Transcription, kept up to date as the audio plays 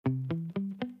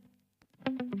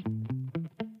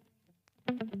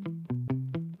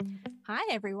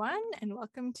Hi, everyone, and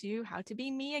welcome to How to Be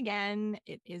Me Again.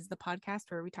 It is the podcast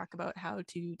where we talk about how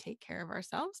to take care of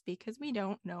ourselves because we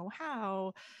don't know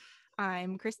how.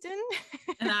 I'm Kristen.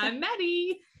 And I'm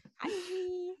Maddie. Hi.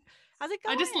 How's it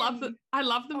going? I just love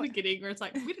the beginning where it's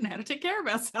like, we didn't know how to take care of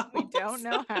ourselves. We don't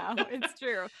know how. It's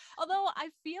true. Although I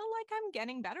feel like I'm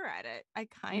getting better at it.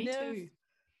 Me too.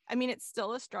 I mean, it's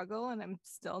still a struggle and I'm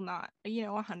still not,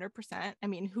 100%. I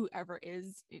mean, whoever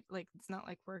is, it's not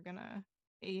like we're gonna,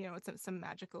 it's some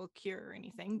magical cure or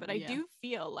anything, but I do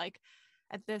feel like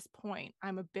at this point,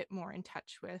 I'm a bit more in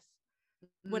touch with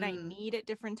what I need at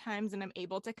different times. And I'm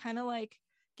able to kind of like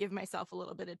give myself a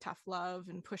little bit of tough love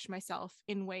and push myself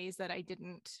in ways that I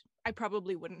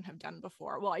probably wouldn't have done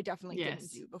before. Well, I definitely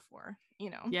didn't do before,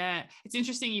 Yeah. It's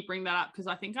interesting you bring that up because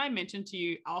I think I mentioned to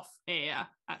you off air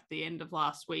at the end of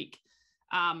last week.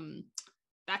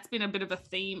 That's been a bit of a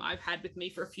theme I've had with me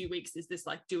for a few weeks, is this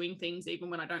like doing things even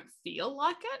when I don't feel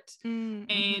like it. Mm-hmm.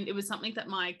 And it was something that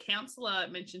my counselor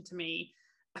mentioned to me.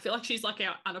 I feel like she's like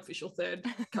our unofficial third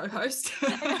co-host.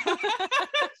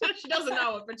 She doesn't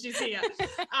know it, but she's here.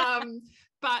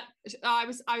 But I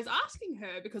was asking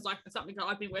her because like something that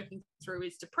I've been working through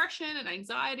is depression and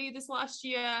anxiety this last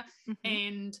year. Mm-hmm.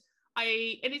 And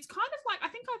it's kind of like, I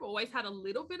think I've always had a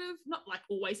little bit of, not like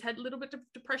always had a little bit of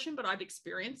depression, but I've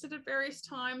experienced it at various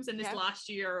times. And this last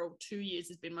year or 2 years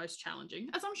has been most challenging,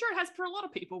 as I'm sure it has for a lot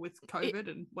of people with COVID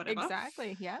and whatever.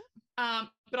 Exactly. Yeah.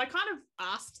 But I kind of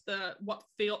asked what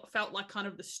felt like kind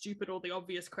of the stupid or the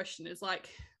obvious question is like,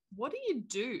 what do you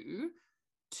do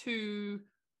to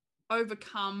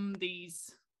overcome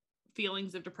these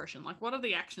feelings of depression? Like, what are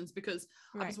the actions? Because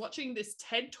I was watching this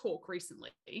TED talk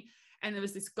recently, and there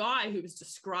was this guy who was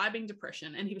describing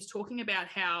depression, and he was talking about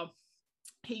how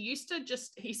he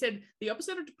said the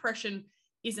opposite of depression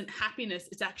isn't happiness,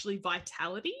 it's actually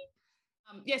vitality.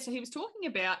 So he was talking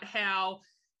about how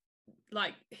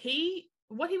like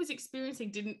what he was experiencing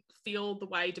didn't feel the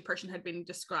way depression had been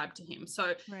described to him.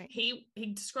 So he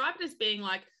described it as being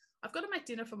like, I've got to make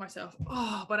dinner for myself.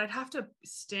 Oh, but I'd have to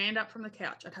stand up from the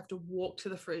couch. I'd have to walk to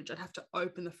the fridge. I'd have to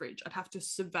open the fridge. I'd have to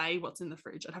survey what's in the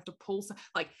fridge. I'd have to pull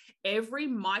like every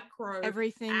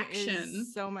everything action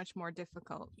is so much more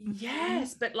difficult.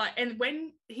 Yes. But like, and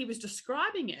when he was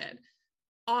describing it,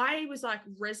 I was like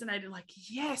resonating, like,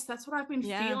 yes, that's what I've been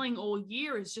feeling all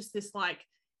year, is just this, like,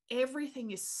 everything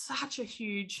is such a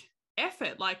huge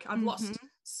effort. Like I've lost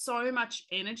so much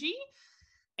energy.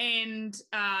 And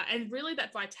really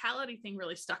that vitality thing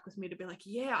really stuck with me, to be like,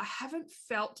 yeah, I haven't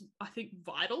felt, I think,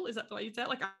 vital. Is that the way you say it?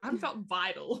 Like, I haven't felt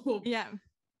vital. Or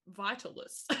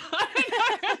vitalist.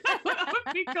 I don't know what that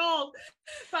would be called.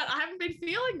 But I haven't been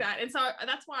feeling that. And so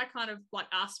that's why I kind of like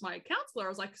asked my counselor, I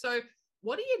was like, so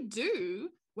what do you do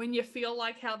when you feel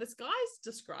like how this guy's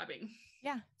describing?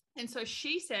 Yeah. And so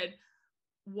she said,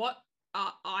 what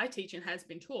I teach and has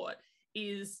been taught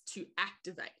is to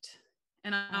activate.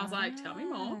 And I was like, tell me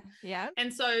more. Yeah.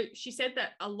 And so she said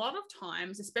that a lot of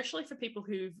times, especially for people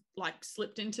who've like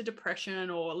slipped into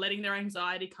depression or letting their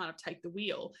anxiety kind of take the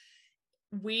wheel,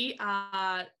 we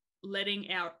are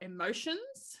letting our emotions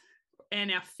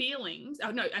and our feelings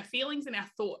and our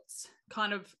thoughts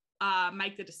kind of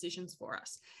make the decisions for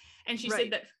us. And she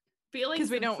said that feelings,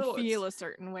 because we don't feel a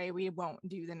certain way, we won't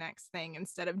do the next thing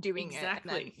instead of doing it.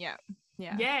 Exactly. Yeah.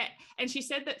 And she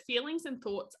said that feelings and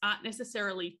thoughts aren't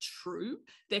necessarily true.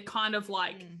 They're kind of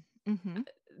like,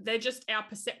 they're just our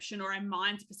perception or our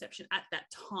mind's perception at that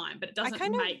time, but it doesn't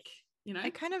I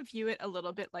kind of view it a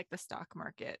little bit like the stock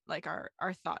market, like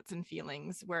our thoughts and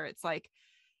feelings, where it's like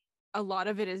a lot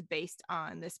of it is based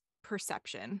on this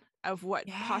perception of what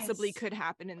possibly could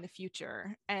happen in the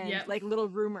future, and like little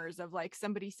rumors of like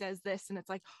somebody says this and it's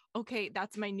like, okay,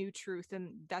 that's my new truth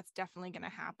and that's definitely going to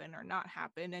happen or not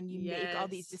happen, and you make all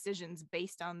these decisions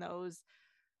based on those,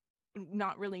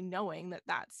 not really knowing that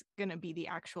that's going to be the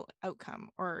actual outcome,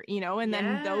 or and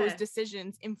then those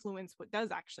decisions influence what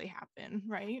does actually happen,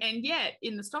 right? And yet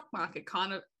in the stock market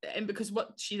kind of, and because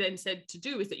what she then said to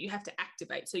do is that you have to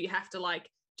activate, so you have to like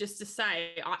just to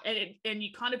say, and you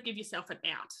kind of give yourself an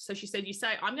out. So she said, you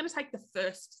say, I'm going to take the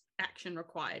first action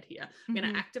required here. I'm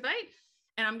going to activate,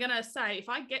 and I'm going to say, if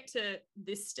I get to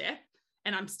this step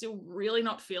and I'm still really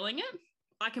not feeling it,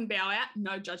 I can bow out,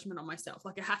 no judgment on myself.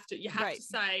 Like you have to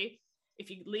say,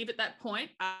 if you leave at that point,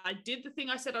 I did the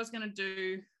thing I said I was going to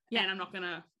do, and I'm not going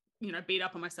to beat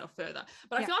up on myself further.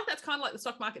 But I feel like that's kind of like the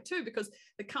stock market too, because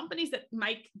the companies that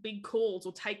make big calls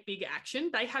or take big action,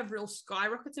 they have real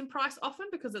skyrockets in price often,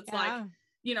 because it's like,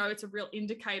 it's a real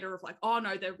indicator of like, oh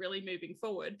no, they're really moving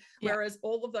forward. Whereas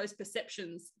all of those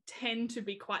perceptions tend to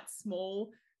be quite small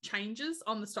changes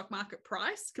on the stock market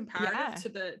price comparative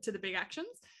to the big actions.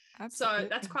 So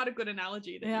that's quite a good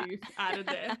analogy that you added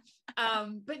there.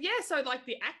 But yeah, so like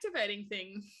the activating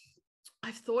thing,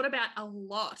 I've thought about a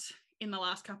lot in the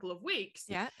last couple of weeks.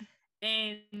 Yeah.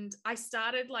 And I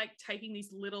started like taking these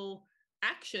little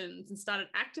actions and started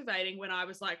activating when I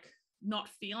was like not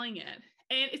feeling it.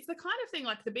 And it's the kind of thing,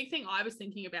 like the big thing I was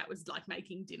thinking about was like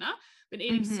making dinner, but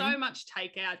eating so much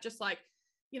takeout, just like,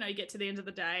 you know, you get to the end of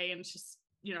the day and it's just,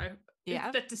 you know,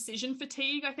 that decision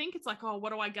fatigue. I think it's like, oh,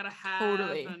 what do I gotta have?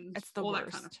 Totally. And it's the all worst.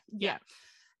 That kind of, yeah.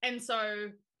 And so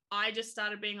I just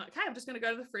started being like, hey, I'm just going to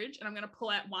go to the fridge and I'm going to pull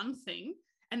out one thing.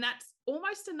 And that's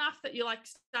almost enough that you're like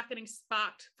start getting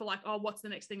sparked for like, oh, what's the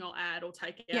next thing I'll add or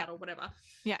take out or whatever.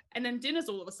 Yeah. And then dinner's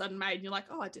all of a sudden made and you're like,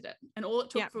 oh, I did it. And all it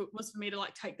took was for me to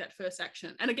like take that first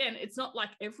action. And again, it's not like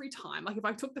every time. Like if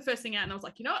I took the first thing out and I was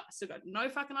like, you know what, I still got no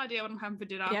fucking idea what I'm having for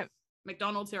dinner. Yep.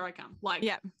 McDonald's, here I come. Like,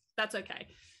 that's okay.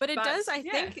 But it does, I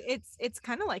think it's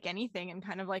kind of like anything and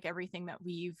kind of like everything that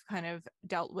we've kind of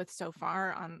dealt with so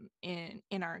far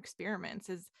in our experiments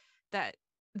is that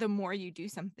the more you do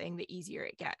something, the easier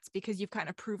it gets because you've kind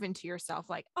of proven to yourself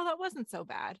like, oh, that wasn't so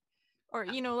bad. Or,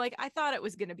 you know, like I thought it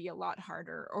was going to be a lot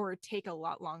harder or take a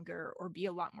lot longer or be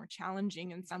a lot more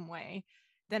challenging in some way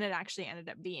than it actually ended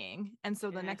up being. And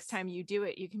so the next time you do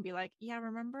it, you can be like, yeah,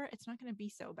 remember, it's not going to be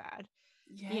so bad.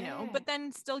 You know, but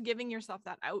then still giving yourself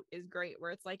that out is great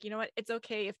where it's like, you know what, it's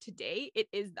okay if today it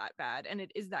is that bad and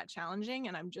it is that challenging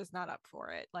and I'm just not up for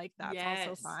it. Like that's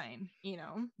also fine, you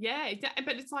know? Yeah,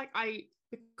 but it's like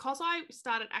because I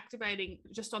started activating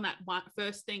just on that one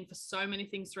first thing for so many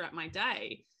things throughout my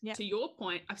day, to your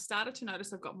point, I've started to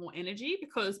notice I've got more energy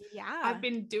because I've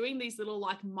been doing these little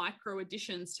like micro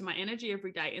additions to my energy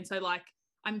every day. And so like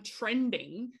I'm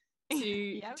trending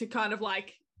to kind of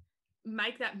like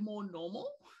make that more normal.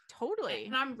 Totally.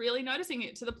 And I'm really noticing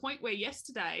it to the point where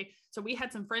yesterday, so we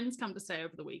had some friends come to stay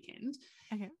over the weekend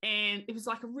and it was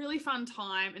like a really fun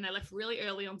time and they left really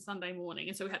early on Sunday morning.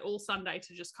 And so we had all Sunday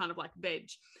to just kind of like veg.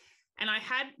 And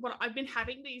I've been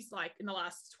having these like in the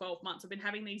last 12 months, I've been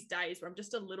having these days where I'm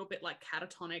just a little bit like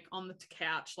catatonic on the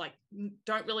couch, like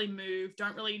don't really move,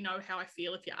 don't really know how I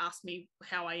feel if you ask me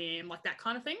how I am, like that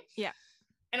kind of thing. Yeah.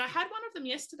 And I had one of them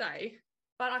yesterday,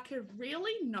 but I could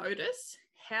really notice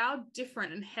how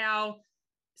different and how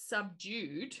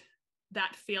subdued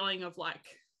that feeling of like,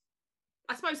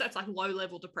 I suppose that's like low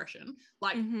level depression,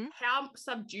 like how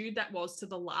subdued that was to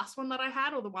the last one that I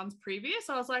had or the ones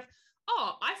previous. I was like,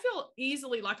 oh, I feel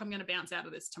easily like I'm going to bounce out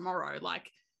of this tomorrow.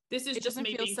 Like this is just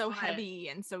me being so tired. Heavy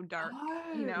and so dark,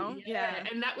 you know? Yeah.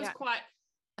 And that was quite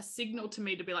a signal to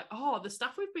me to be like, oh, the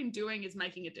stuff we've been doing is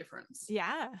making a difference.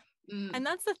 Yeah. And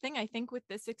that's the thing I think with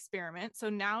this experiment. So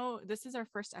now this is our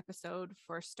first episode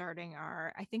for starting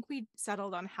I think we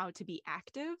settled on how to be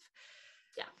active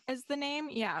as the name.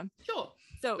 Yeah. Sure.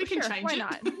 So we can change why it.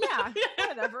 Not? Yeah.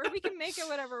 Whatever. We can make it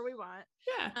whatever we want.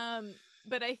 Yeah.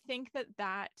 But I think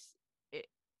that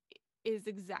is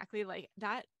exactly like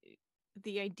that.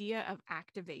 The idea of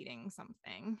activating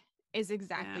something is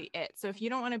exactly it. So if you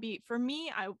don't want to be, for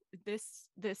me,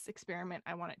 this experiment,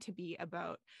 I want it to be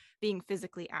about being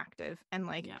physically active and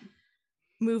like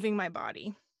moving my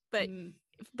body. But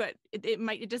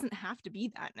it doesn't have to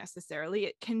be that necessarily.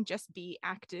 It can just be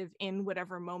active in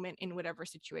whatever moment, in whatever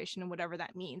situation, and whatever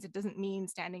that means. It doesn't mean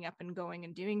standing up and going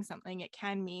and doing something. It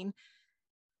can mean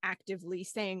actively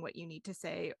saying what you need to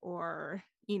say, or,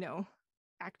 you know,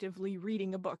 actively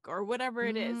reading a book or whatever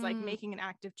it is, like making an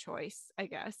active choice, I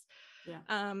guess.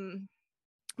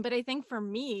 But I think for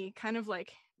me, kind of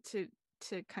like to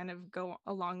kind of go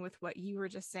along with what you were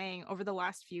just saying, over the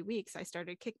last few weeks I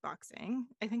started kickboxing.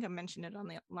 I think I mentioned it on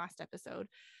the last episode,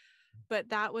 but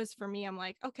that was for me, I'm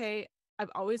like, okay, I've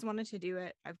always wanted to do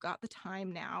it. I've got the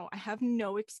time now. I have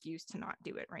no excuse to not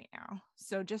do it right now.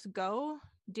 So just go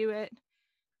do it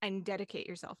and dedicate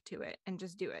yourself to it and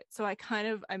just do it. So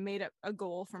I made up a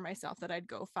goal for myself that I'd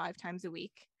go 5 times a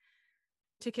week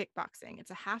to kickboxing. It's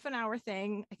a half an hour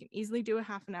thing. I can easily do a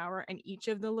half an hour, and each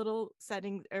of the little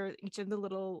settings or each of the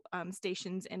little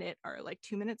stations in it are like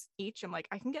 2 minutes each. I'm like,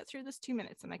 I can get through this 2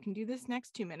 minutes and I can do this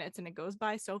next 2 minutes, and it goes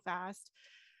by so fast.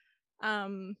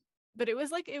 But it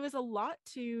was a lot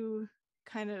to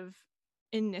kind of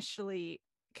initially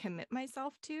commit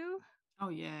myself to. Oh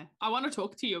yeah. I want to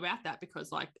talk to you about that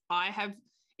because like I have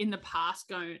in the past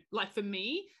gone, like for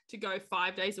me to go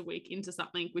 5 days a week into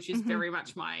something, which is very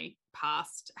much my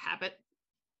past habit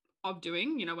of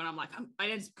doing, you know, when I'm like,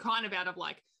 it's kind of out of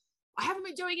like, I haven't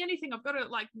been doing anything. I've got to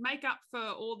like make up for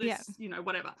all this, you know,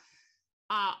 whatever.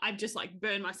 I've just like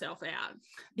burned myself out.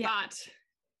 But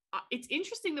it's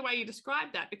interesting the way you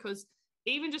describe that, because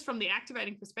even just from the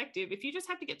activating perspective, if you just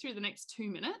have to get through the next 2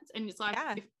 minutes and it's like,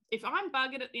 Yeah. if I'm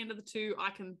buggered at the end of the 2, I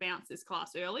can bounce this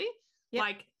class early. Yep.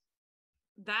 Like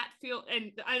that feel,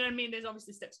 and I don't mean there's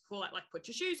obviously steps before like put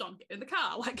your shoes on, get in the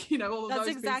car, like, you know, all of That's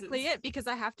those exactly pieces. it, because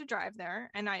I have to drive there.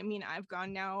 And I mean, I've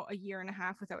gone now a year and a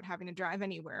half without having to drive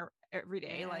anywhere every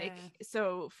day. Like,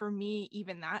 so for me,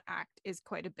 even that act is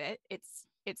quite a bit.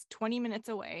 It's 20 minutes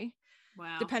away.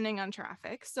 Wow. Depending on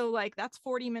traffic. So like that's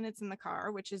 40 minutes in the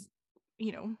car, which is,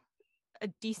 you know, a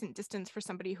decent distance for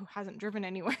somebody who hasn't driven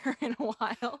anywhere in a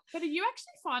while. But are you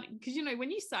actually finding, because, you know,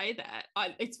 when you say that,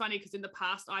 it's funny because in the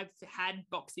past I've had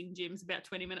boxing gyms about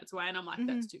 20 minutes away and I'm like,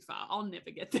 that's too far. I'll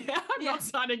never get there. I'm not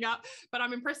signing up. But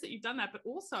I'm impressed that you've done that. But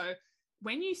also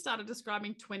when you started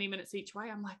describing 20 minutes each way,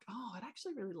 I'm like, oh, I'd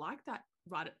actually really like that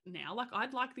right now. Like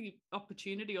I'd like the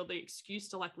opportunity or the excuse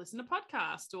to like listen to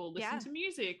podcasts or listen to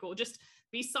music or just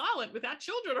be silent without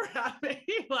children around me.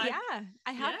 Like,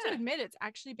 I have to admit, it's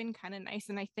actually been kind of nice.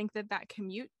 And I think that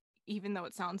commute, even though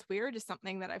it sounds weird, is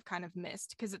something that I've kind of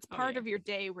missed, because it's part of your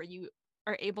day where you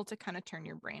are able to kind of turn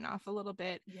your brain off a little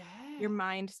bit. Yeah. Your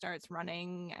mind starts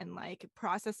running and like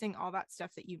processing all that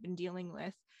stuff that you've been dealing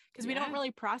with, because we don't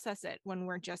really process it when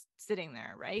we're just sitting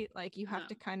there, right? Like you have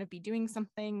to kind of be doing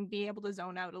something, be able to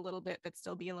zone out a little bit, but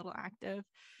still be a little active.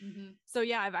 So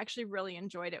yeah, I've actually really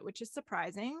enjoyed it, which is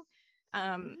surprising.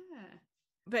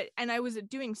 But I was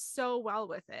doing so well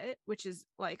with it, which is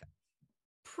like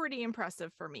pretty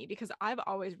impressive for me, because I've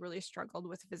always really struggled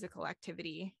with physical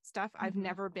activity stuff. I've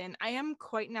never been, I am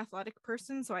quite an athletic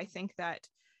person. So I think that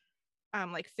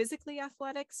like physically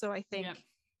athletic. So I think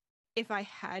if I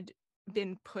had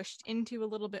been pushed into a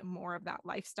little bit more of that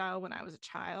lifestyle when I was a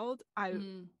child, I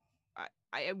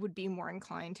would be more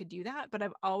inclined to do that. But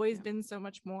I've always been so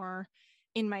much more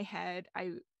in my head.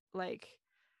 I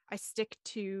stick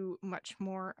to much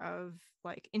more of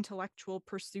like intellectual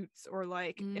pursuits or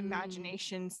like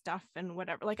imagination stuff and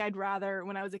whatever. Like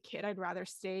when I was a kid, I'd rather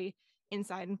stay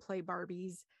inside and play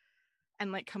Barbies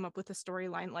and like come up with a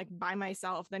storyline like by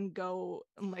myself than go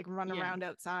and like run around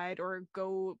outside or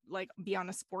go like be on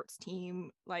a sports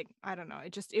team. Like, I don't know.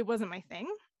 It wasn't my thing.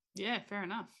 Yeah, fair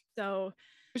enough. So,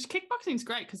 which kickboxing is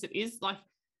great because it is like,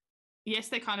 yes,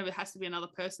 there kind of it has to be another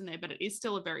person there, but it is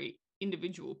still a very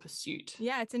individual pursuit.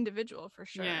 Yeah, it's individual for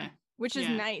sure. Yeah. Which is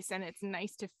nice. And it's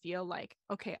nice to feel like,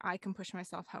 okay, I can push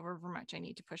myself however much I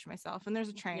need to push myself. And there's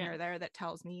a trainer there that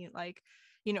tells me like,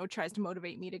 you know, tries to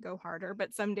motivate me to go harder.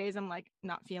 But some days I'm like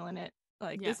not feeling it.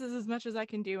 Like this is as much as I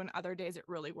can do. And other days it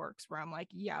really works where I'm like,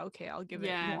 yeah, okay, I'll give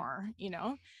it more, you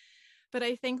know? But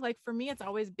I think like for me, it's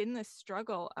always been this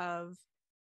struggle of,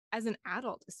 as an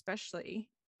adult, especially,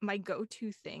 my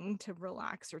go-to thing to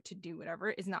relax or to do whatever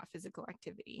is not physical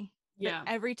activity. But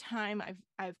every time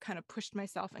I've kind of pushed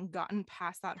myself and gotten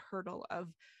past that hurdle of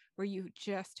where you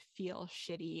just feel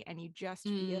shitty and you just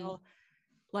feel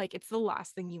like it's the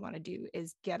last thing you want to do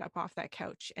is get up off that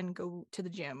couch and go to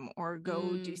the gym or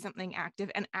go do something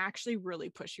active and actually really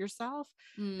push yourself.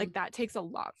 Like that takes a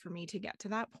lot for me to get to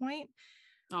that point.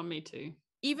 Oh, me too.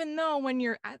 Even though when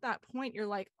you're at that point, you're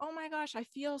like, oh my gosh, I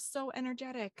feel so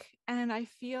energetic. And I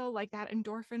feel like that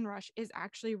endorphin rush is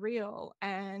actually real.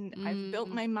 And I've built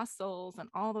my muscles and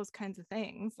all those kinds of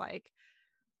things. Like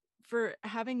for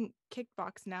having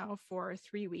kickbox now for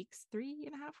 3 weeks,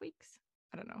 3.5 weeks.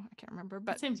 I don't know. I can't remember,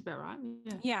 but it seems about right.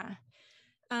 Yeah.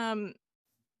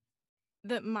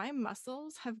 That my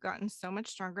muscles have gotten so much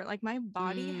stronger. Like my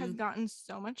body has gotten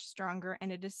so much stronger,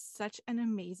 and it is such an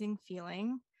amazing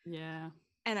feeling. Yeah.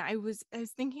 And I was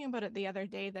thinking about it the other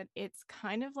day that it's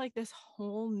kind of like this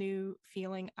whole new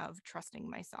feeling of trusting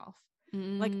myself.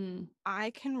 Like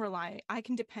I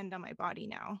can depend on my body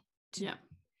now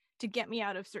to get me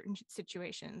out of certain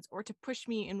situations or to push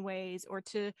me in ways or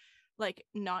to like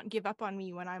not give up on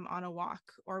me when I'm on a walk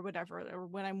or whatever, or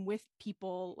when I'm with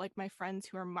people like my friends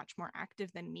who are much more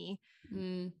active than me.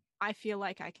 I feel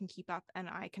like I can keep up and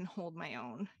I can hold my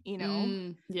own, you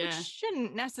know, which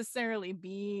shouldn't necessarily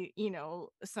be, you know,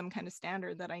 some kind of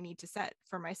standard that I need to set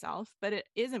for myself, but it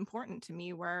is important to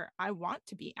me where I want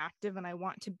to be active and I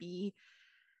want to be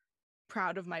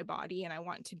proud of my body and I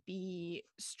want to be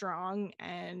strong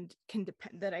and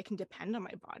that I can depend on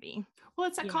my body. Well,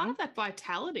 it's that kind of that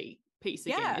vitality piece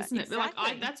again, isn't it? Exactly.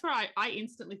 Like that's where I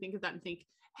instantly think of that and think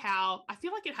how I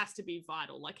feel like it has to be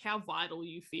vital, like how vital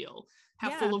you feel, how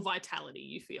full of vitality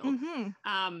you feel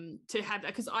to have that.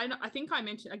 Because I think I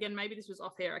mentioned, again, maybe this was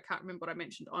off air, I can't remember what I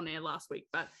mentioned on air last week,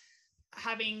 but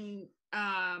having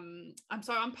I'm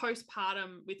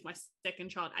postpartum with my second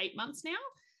child, 8 months now.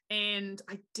 And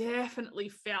I definitely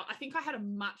felt, I think I had a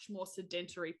much more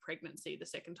sedentary pregnancy the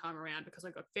second time around because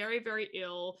I got very, very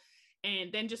ill.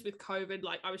 And then just with COVID,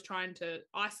 like I was trying to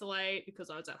isolate because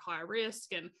I was at higher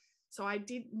risk. And so I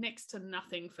did next to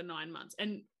nothing for 9 months.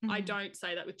 And I don't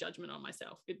say that with judgment on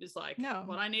myself. It was like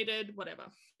what I needed, whatever.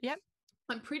 Yep.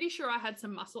 I'm pretty sure I had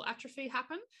some muscle atrophy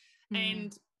happen.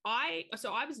 And I was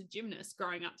a gymnast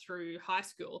growing up through high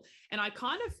school. And I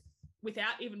kind of,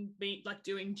 without even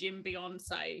doing gym beyond,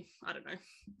 say, I don't know,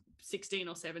 16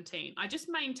 or 17, I just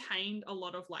maintained a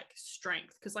lot of like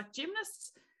strength. Because like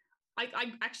gymnasts,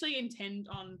 I actually intend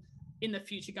on in the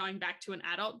future going back to an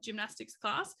adult gymnastics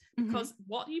class, because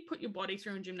what you put your body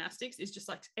through in gymnastics is just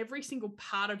like every single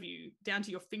part of you down to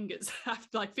your fingers,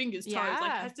 like fingers, toes,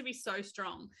 like it has to be so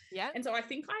strong. Yeah. And so I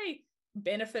think I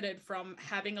benefited from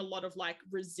having a lot of like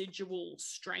residual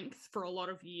strength for a lot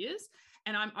of years.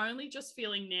 And I'm only just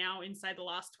feeling now in, say, the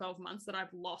last 12 months that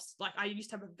I've lost, like I used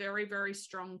to have a very, very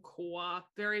strong core,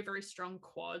 very, very strong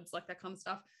quads, like that kind of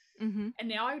stuff. And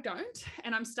now I don't.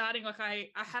 And I'm starting, like I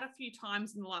had a few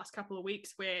times in the last couple of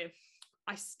weeks where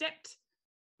I stepped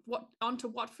onto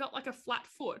what felt like a flat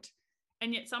foot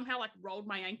and yet somehow like rolled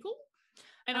my ankle.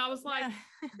 And I was like,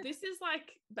 this is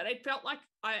like, but it felt like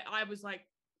I was like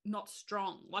not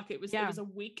strong. Like it was a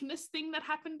weakness thing that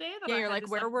happened there. That you're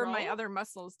like, where were my other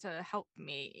muscles to help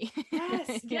me?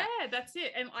 Yes. Yeah, that's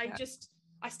it. And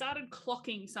I started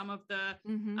clocking some of the,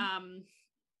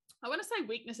 I want to say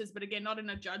weaknesses, but again, not in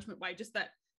a judgment way, just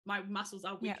that my muscles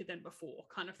are weaker than before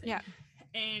kind of thing. Yeah.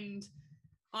 And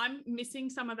I'm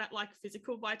missing some of that like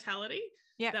physical vitality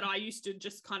that I used to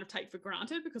just kind of take for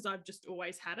granted because I've just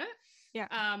always had it. Yeah.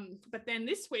 But then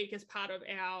this week, as part of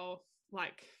our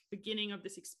like beginning of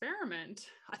this experiment,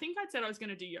 I think I'd said I was going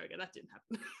to do yoga. That didn't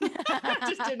happen. That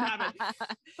just didn't happen.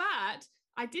 But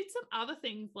I did some other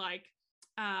things like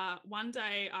one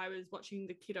day I was watching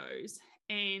the kiddos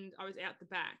and I was out the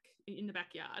back in the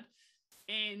backyard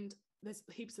and there's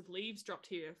heaps of leaves dropped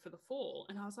here for the fall.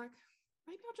 And I was like,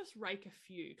 maybe I'll just rake a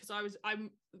few. Cause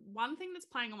I'm one thing that's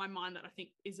playing on my mind that I think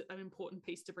is an important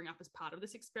piece to bring up as part of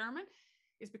this experiment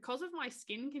is because of my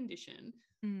skin condition.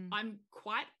 I'm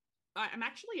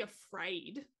actually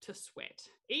afraid to sweat,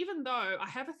 even though I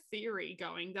have a theory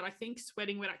going that I think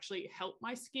sweating would actually help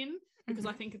my skin because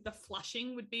I think the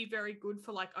flushing would be very good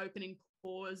for like opening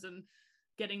pores and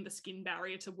getting the skin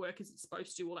barrier to work as it's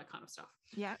supposed to, all that kind of stuff.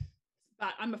 Yeah. But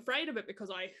I'm afraid of it because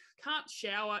I can't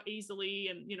shower easily.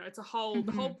 And, you know, it's the whole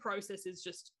process is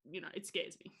just, you know, it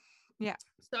scares me. Yeah.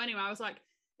 So anyway, I was like,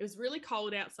 it was really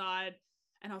cold outside.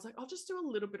 And I was like, I'll just do a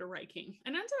little bit of raking.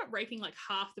 And I ended up raking like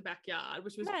half the backyard,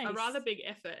 which was a rather big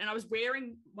effort. And I was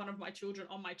wearing one of my children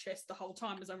on my chest the whole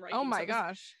time as I'm raking. Oh my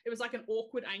gosh. It was like an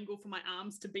awkward angle for my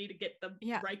arms to get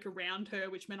the rake around her,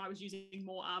 which meant I was using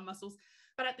more arm muscles.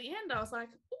 But at the end, I was like,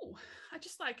 oh, I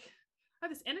just like have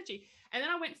this energy. And then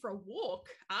I went for a walk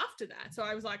after that. So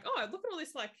I was like, oh, look at all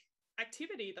this like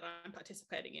activity that I'm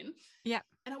participating in. Yeah.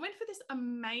 And I went for this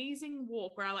amazing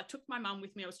walk where I like took my mum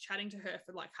with me. I was chatting to her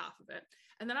for like half of it.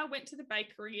 And then I went to the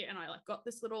bakery and I like got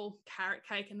this little carrot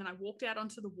cake. And then I walked out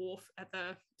onto the wharf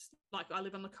I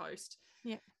live on the coast.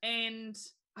 Yeah. And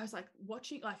I was like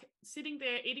watching, like sitting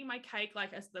there eating my cake,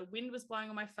 like as the wind was blowing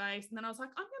on my face. And then I was like,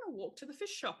 I'm going to walk to the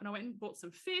fish shop. And I went and bought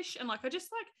some fish. And like, I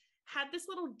just like had this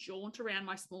little jaunt around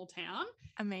my small town.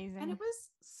 Amazing. And it was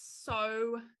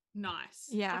so nice.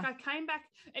 Yeah. Like I came back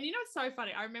and you know, it's so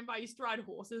funny. I remember I used to ride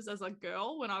horses as a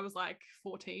girl when I was like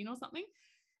 14 or something.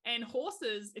 And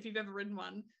horses, if you've ever ridden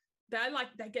one, they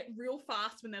get real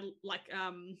fast when they're like,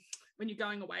 when you're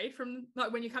going away from,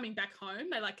 like when you're coming back home,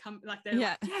 they like come, like they're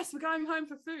like, yes, we're going home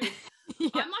for food.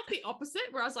 I'm like the opposite,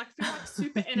 where I was like, feel like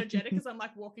super energetic as I'm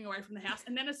like walking away from the house.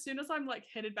 And then as soon as I'm like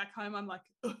headed back home, I'm like,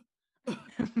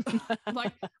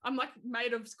 I'm like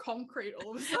made of concrete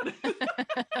all of a sudden.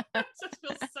 It just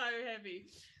feels so heavy.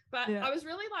 But I was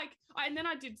really like, and then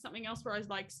I did something else where I was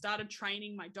like started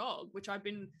training my dog, which I've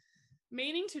been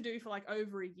meaning to do for like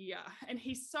over a year. And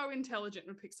he's so intelligent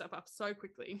and picks up so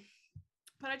quickly.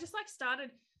 But I just like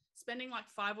started spending like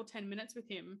 5 or 10 minutes with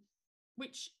him,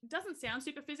 which doesn't sound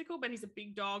super physical, but he's a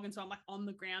big dog. And so I'm like on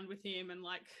the ground with him and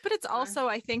like, but it's also,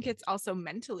 I think it's also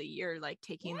mentally, you're like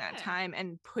taking that time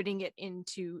and putting it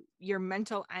into your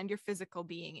mental and your physical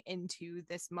being into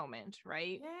this moment.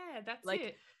 Right. Yeah. That's like,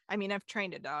 it. I mean, I've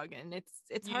trained a dog and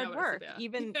it's hard work,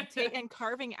 even and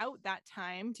carving out that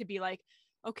time to be like,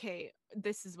 okay,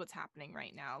 this is what's happening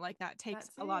right now. Like that takes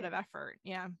a lot of effort.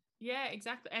 Yeah. Yeah,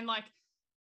 exactly. And like,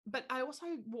 but I also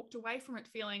walked away from it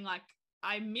feeling like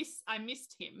I missed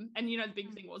him. And you know, the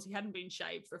big thing was he hadn't been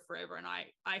shaved for forever. And I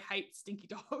hate stinky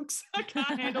dogs. I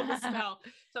can't handle the smell.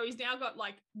 So he's now got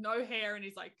like no hair and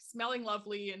he's like smelling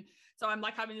lovely. And so I'm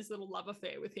like having this little love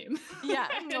affair with him. Yeah.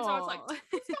 And so I was like,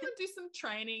 let's go and do some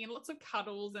training and lots of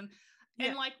cuddles and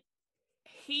like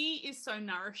he is so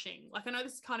nourishing. Like, I know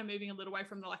this is kind of moving a little away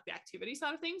from the like the activity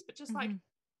side of things, but just like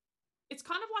it's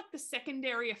kind of like the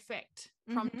secondary effect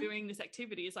from doing this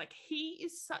activity is like he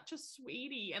is such a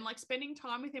sweetie, and like spending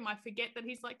time with him, I forget that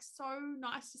he's like so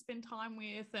nice to spend time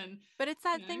with. And but it's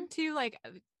that thing too, like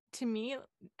to me,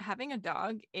 having a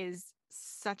dog is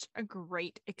such a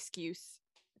great excuse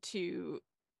to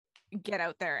get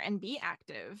out there and be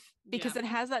active, because it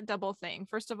has that double thing.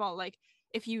 First of all, like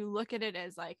if you look at it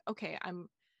as like, okay, I'm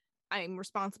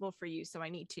responsible for you, so I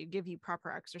need to give you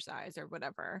proper exercise or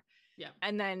whatever.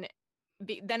 And then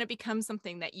it becomes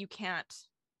something that you can't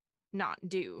not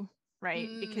do, right?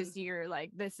 Because you're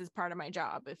like, this is part of my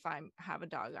job. If I have a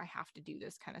dog, I have to do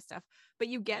this kind of stuff. But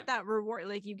you get that reward,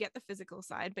 like you get the physical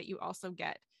side, but you also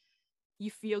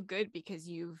you feel good because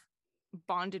you've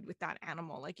bonded with that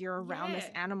animal. Like you're around this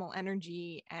animal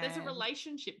energy, and there's a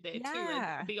relationship there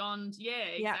too, beyond.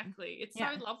 Exactly. It's so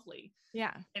lovely.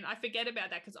 And I forget about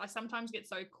that because I sometimes get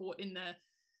so caught in the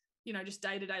just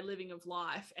day-to-day living of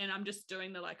life, and I'm just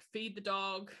doing the like feed the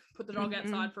dog, put the dog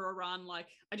outside for a run. Like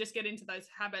I just get into those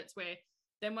habits where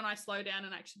then when I slow down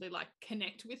and actually like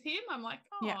connect with him, I'm like,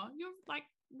 oh, you're like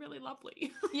really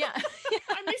lovely.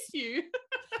 I miss you.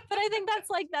 But I think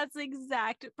that's the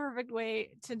exact perfect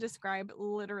way to describe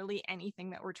literally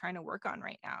anything that we're trying to work on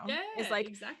right now. It's like,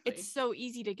 exactly. It's so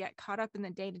easy to get caught up in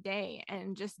the day-to-day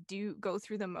and just go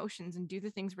through the motions and do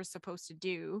the things we're supposed to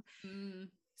do.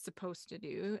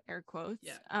 Air quotes,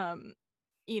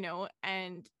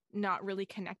 and not really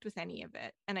connect with any of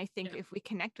it. And I think if we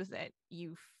connect with it,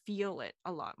 you feel it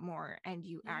a lot more, and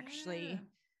you actually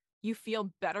you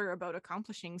feel better about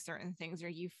accomplishing certain things, or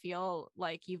you feel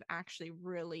like you've actually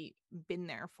really been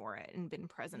there for it and been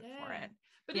present for it.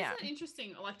 But isn't it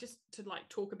interesting, like just to like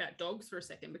talk about dogs for a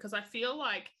second, because I feel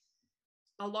like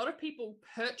a lot of people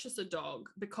purchase a dog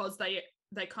because they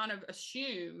kind of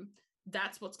assume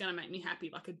that's what's going to make me happy.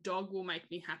 Like a dog will make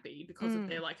me happy because of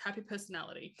their like happy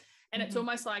personality. And it's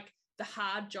almost like the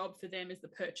hard job for them is the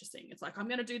purchasing. It's like, I'm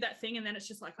going to do that thing. And then it's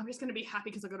just like, I'm just going to be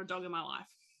happy because I got a dog in my life.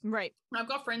 Right. I've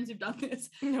got friends who've done this.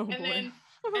 And then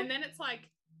it's like,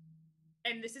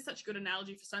 and this is such a good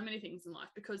analogy for so many things in life,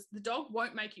 because the dog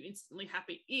won't make you instantly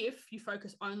happy if you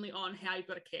focus only on how you've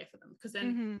got to care for them. Because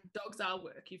then dogs are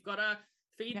work. You've got to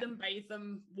feed them, bathe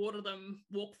them, water them,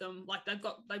 walk them. Like they've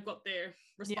got their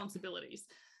responsibilities.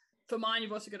 For mine,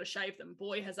 you've also got to shave them.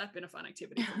 Boy, has that been a fun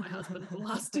activity for my husband for the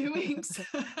last 2 weeks.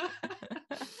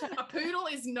 A poodle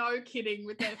is no kidding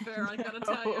with their fur, I gotta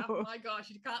tell you. Oh my gosh,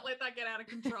 you can't let that get out of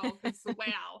control, because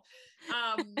wow.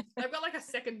 They've got like a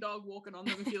second dog walking on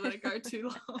them if you let it go too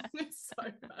long. It's so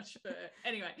much fur.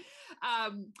 Anyway,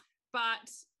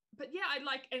 but yeah,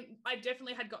 I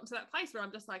definitely had gotten to that place where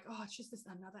I'm just like, oh, it's just this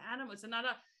another animal. It's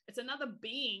another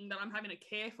being that I'm having to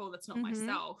care for that's not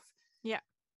myself. Yeah.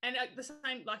 And the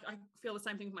same, like I feel the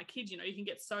same thing with my kids. You can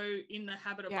get so in the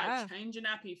habit of like change a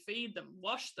nappy, feed them,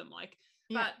 wash them, like.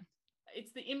 But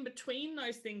it's the in between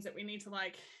those things that we need to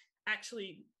like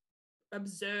actually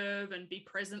observe and be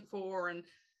present for, and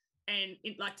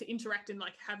like to interact and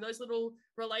like have those little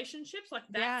relationships, like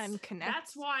and connect.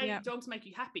 That's why dogs make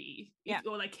you happy,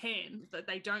 or they can. But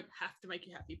they don't have to make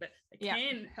you happy, but they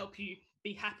can help you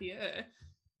be happier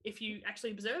if you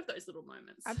actually observe those little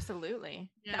moments.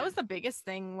 Absolutely. That was the biggest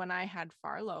thing when I had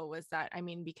Farlow, was that, I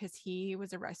mean, because he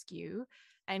was a rescue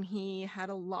and he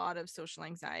had a lot of social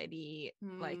anxiety,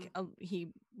 like he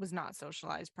was not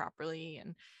socialized properly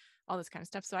and all this kind of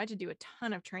stuff. So I had to do a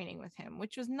ton of training with him,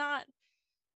 which was not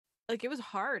like, it was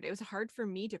hard. It was hard for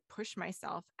me to push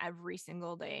myself every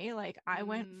single day. Like I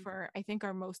went for, I think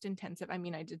our most intensive, I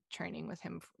mean, I did training with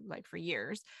him for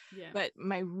years, but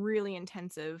my really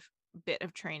intensive bit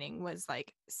of training was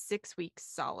like 6 weeks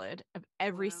solid of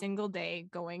every single day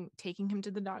taking him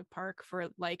to the dog park for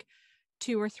like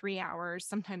 2 or 3 hours,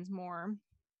 sometimes more.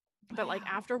 But like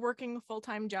after working a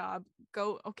full-time job,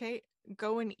 go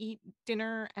and eat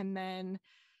dinner, and then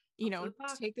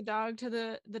take the dog to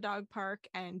the dog park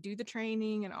and do the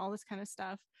training and all this kind of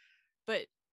stuff. But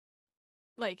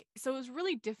like, so it was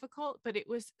really difficult, but it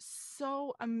was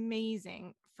so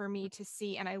amazing for me to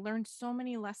see, and I learned so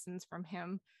many lessons from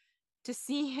him, to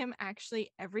see him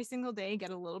actually every single day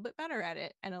get a little bit better at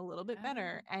it and a little bit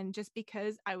better. And just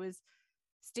because I was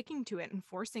sticking to it and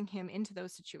forcing him into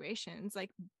those situations, like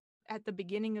at the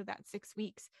beginning of that 6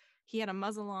 weeks, he had a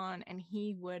muzzle on and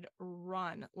he would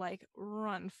run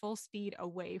full speed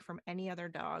away from any other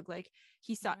dog. Like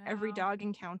he saw every dog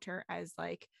encounter as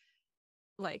like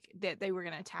that they were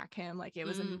going to attack him. Like it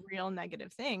was a real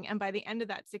negative thing. And by the end of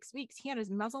that 6 weeks, he had his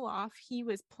muzzle off. He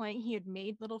was playing, he had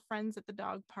made little friends at the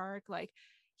dog park. Like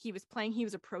he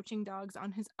was approaching dogs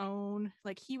on his own.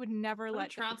 Like he would never let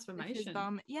transformation. his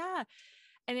bum. Yeah.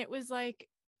 And it was like,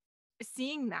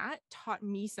 seeing that taught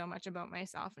me so much about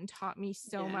myself and taught me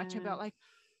so much about like,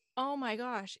 oh my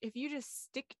gosh, if you just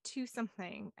stick to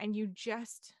something and you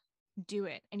just do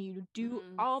it and you do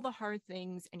all the hard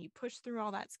things and you push through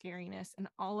all that scariness and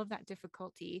all of that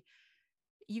difficulty,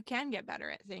 you can get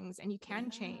better at things and you can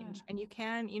change and you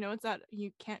can, it's that you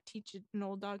can't teach an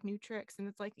old dog new tricks. And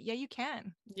it's like, yeah, you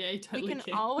can. Yeah, you totally we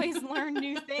can always learn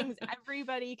new things.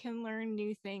 Everybody can learn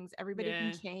new things. Everybody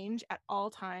can change at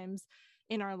all times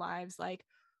in our lives. Like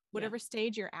whatever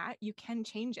stage you're at, you can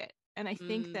change it. And I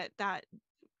think that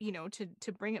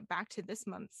to bring it back to this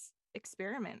month's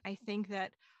experiment, I think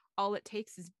that all it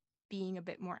takes is being a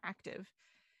bit more active.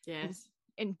 Yes.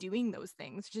 And doing those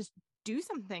things. Just do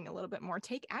something a little bit more,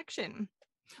 take action.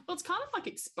 Well, it's kind of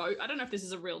like I don't know if this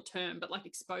is a real term, but like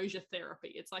exposure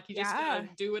therapy. It's like you just gotta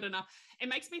do it enough. It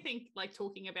makes me think, like,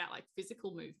 talking about like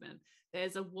physical movement.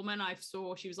 There's a woman I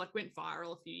saw, she was like went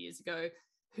viral a few years ago,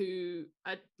 who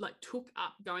like took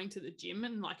up going to the gym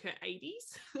in like her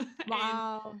 80s.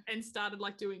 Wow. and started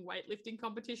like doing weightlifting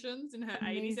competitions in her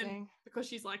Amazing. 80s. And because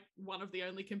she's like one of the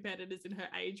only competitors in her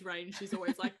age range, she's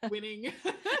always like winning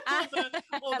all the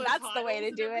that's the way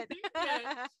to do it.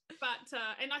 Yeah. But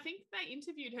and I think they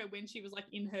interviewed her when she was like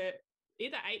in her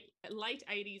either late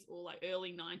 80s or like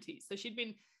early 90s. So she'd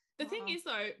been, the thing is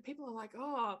though, people are like,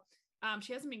 oh,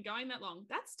 she hasn't been going that long.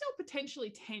 That's still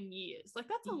potentially 10 years. Like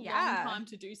that's a long time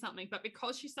to do something. But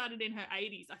because she started in her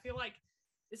 80s, I feel like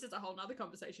this is a whole nother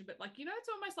conversation, but like, it's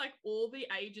almost like all the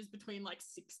ages between like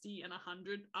 60 and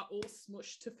 100 are all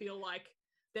smushed to feel like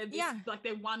they're like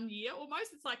they're 1 year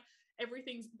almost. It's like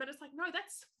everything's, but it's like, no,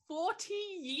 that's 40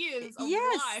 years of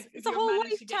life. It's a whole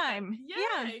lifetime.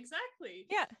 Yeah, exactly.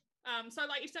 Yeah. So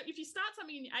like if you start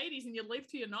something in your 80s and you live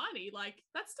to your 90, like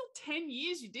that's still 10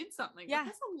 years you did something. Yeah. Like,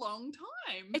 that's a long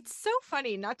time. It's so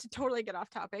funny, not to totally get off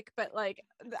topic, but like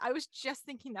I was just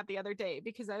thinking that the other day,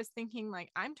 because I was thinking like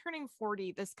I'm turning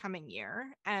 40 this coming year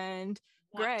and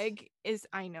Greg is,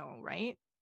 I know, right?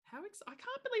 I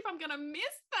can't believe I'm gonna miss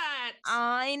that.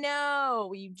 I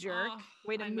know, you jerk.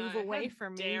 Way to move away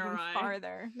from me even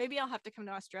farther. Maybe I'll have to come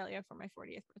to Australia for my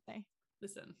 40th birthday.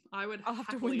 Listen, I'll have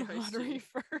to win the lottery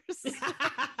first.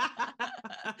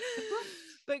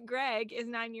 But Greg is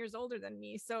 9 years older than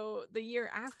me. So the year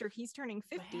after he's turning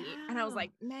 50. Wow. And I was like,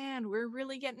 man, we're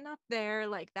really getting up there.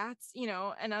 Like that's,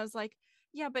 and I was like,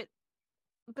 yeah, but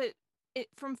it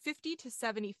from 50 to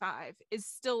 75 is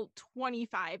still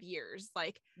 25 years.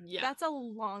 Like that's a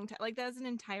long time. Like that's an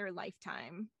entire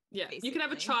lifetime. Yeah. Basically. You can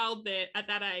have a child there at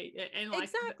that age and like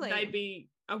they'd be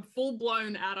a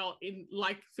full-blown adult in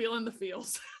like feeling the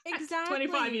feels. Exactly.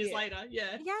 25 years later.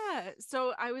 Yeah. Yeah.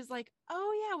 So I was like,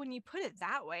 oh yeah, when you put it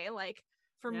that way, like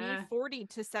for me, 40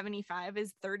 to 75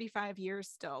 is 35 years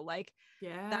still. Like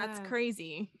that's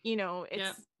crazy.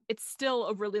 It's still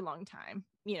a really long time,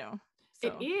 So.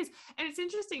 It is. And it's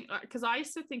interesting because I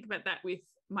used to think about that with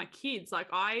my kids. Like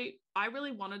I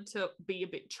really wanted to be a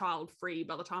bit child-free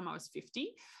by the time I was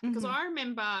 50, because I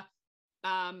remember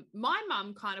my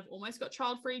mum kind of almost got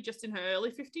child-free just in her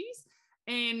early 50s,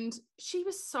 and she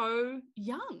was so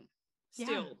young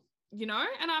still, and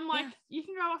I'm like, you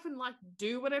can go off and like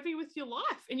do whatever with your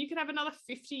life, and you can have another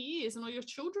 50 years and all your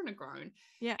children are grown.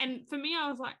 Yeah. And for me, I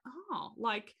was like, oh,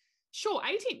 like, sure,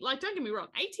 18, like, don't get me wrong,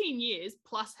 18 years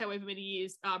plus however many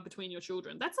years are between your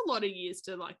children. That's a lot of years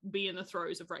to like be in the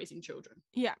throes of raising children.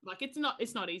 Yeah. Like it's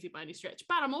not easy by any stretch,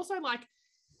 but I'm also like,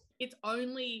 it's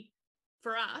only,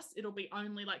 for us, it'll be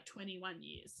only like 21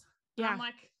 years. Yeah. And I'm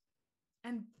like,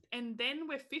 and then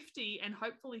we're 50 and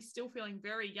hopefully still feeling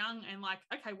very young and like,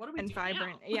 okay, what do we do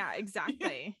vibrant now? Yeah,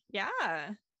 exactly. Yeah.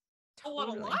 A lot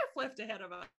of life left ahead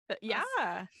of us. Yeah.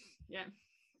 Yeah.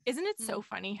 Isn't it so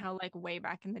funny how like way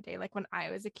back in the day, like when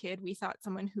I was a kid, we thought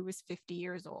someone who was 50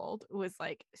 years old was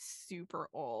like super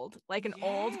old, like an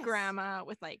old grandma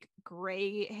with like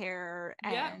gray hair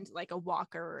and like a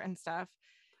walker and stuff.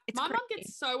 My mom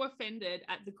gets so offended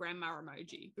at the grandma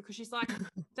emoji because she's like,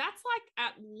 that's like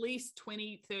at least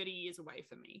 20, 30 years away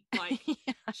from me. Like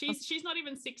she's not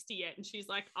even 60 yet. And she's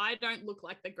like, I don't look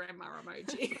like the grandma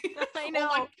emoji. I know.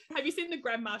 Like, have you seen the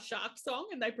Grandma Shark song?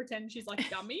 And they pretend she's like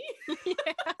dummy.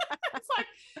 It's like,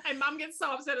 and mum gets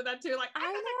so upset at that too. Like, I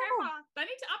know. Grandma. They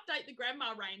need to update the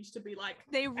grandma range to be like,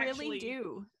 they really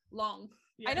do long.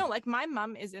 Yeah. I know, like my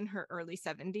mom is in her early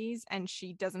 70s and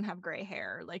she doesn't have gray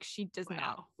hair. Like she does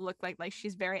not look like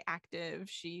she's very active.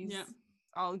 She's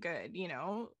all good,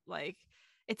 like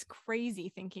it's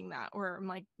crazy thinking that, where I'm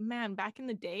like, man, back in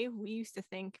the day, we used to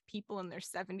think people in their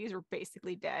 70s were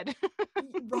basically dead.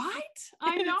 Right?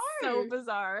 I know. It's so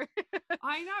bizarre.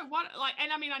 I know. What, like,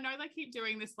 and I mean, I know they keep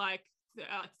doing this, like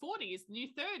 40 is the new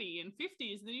 30 and 50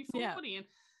 is the new 40. And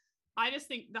I just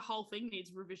think the whole thing needs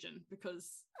revision because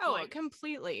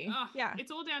completely. Yeah.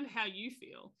 It's all down to how you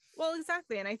feel. Well,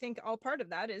 exactly. And I think all part of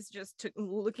that is just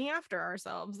looking after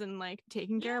ourselves and like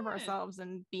taking care of ourselves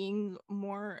and being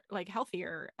more like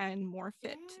healthier and more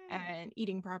fit and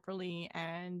eating properly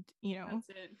and, you know,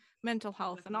 mental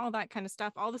health and all that kind of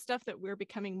stuff, all the stuff that we're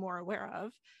becoming more aware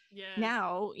of. Yeah.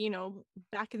 Now, you know,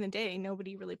 back in the day,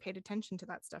 nobody really paid attention to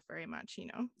that stuff very much, you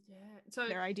know. Yeah. So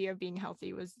their idea of being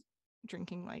healthy was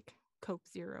drinking like Coke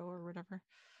Zero or whatever.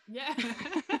 Yeah.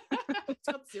 It's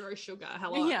got zero sugar.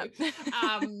 Hello. Yeah.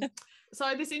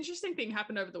 So this interesting thing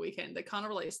happened over the weekend that kind of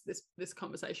relates to this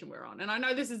conversation we're on. And I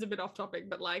know this is a bit off topic,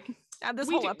 but like this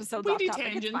whole episode we do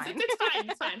tangents. It's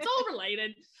fine. It's all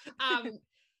related.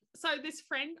 So this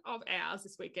friend of ours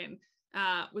this weekend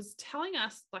was telling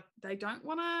us like they don't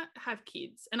want to have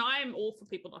kids. And I am all for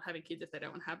people not having kids if they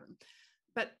don't want to have them.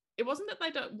 But it wasn't that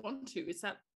they don't want to, it's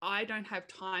that I don't have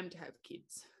time to have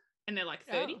kids. And they're like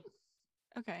 30.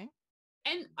 Oh. Okay.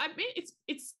 And I mean,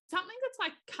 it's something that's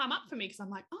like come up for me because I'm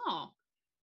like, oh,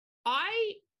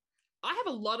 I have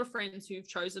a lot of friends who've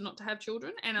chosen not to have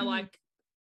children and are like,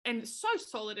 and so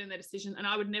solid in their decision. And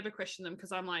I would never question them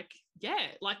because I'm like, yeah,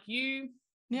 like you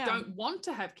don't want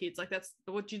to have kids. Like that's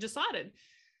what you decided.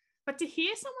 But to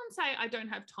hear someone say, I don't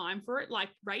have time for it, like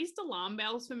raised alarm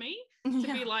bells for me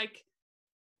to be like,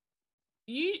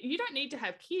 you don't need to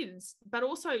have kids, but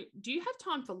also do you have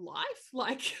time for life?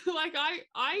 Like I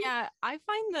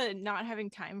find the not having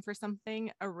time for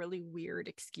something a really weird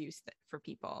excuse for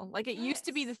people. Like it used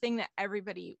to be the thing that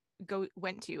everybody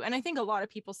went to, and I think a lot of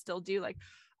people still do, like,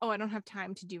 oh, I don't have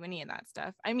time to do any of that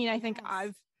stuff. I mean, I think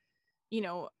I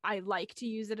like to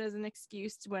use it as an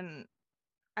excuse when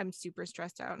I'm super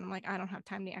stressed out and I'm like, I don't have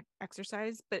time to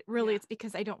exercise, but really it's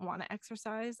because I don't want to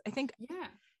exercise. I think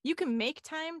you can make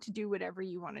time to do whatever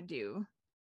you want to do.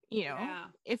 You know,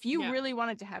 if you really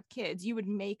wanted to have kids, you would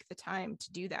make the time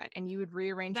to do that, and you would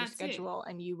rearrange your schedule,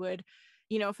 and you would,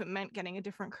 you know, if it meant getting a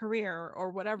different career or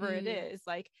whatever it is,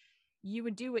 like you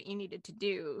would do what you needed to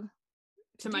do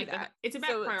to make that. It's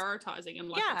about prioritizing and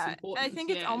like what's important. I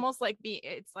think it's almost like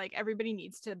it's like everybody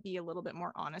needs to be a little bit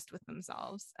more honest with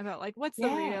themselves about like what's the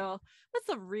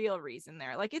real reason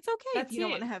there. Like it's okay if you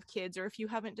don't want to have kids, or if you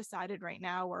haven't decided right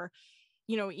now, or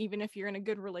you know, even if you're in a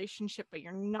good relationship but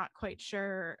you're not quite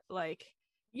sure, like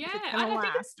if it's gonna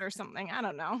last or something. I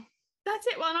don't know. That's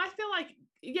it. Well, and I feel like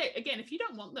again, if you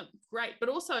don't want them, great, but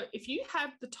also if you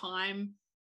have the time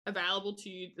available to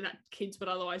you that kids would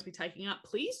otherwise be taking up,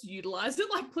 please utilize it.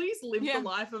 Like please live the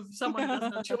life of someone who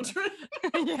doesn't have children.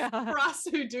 For us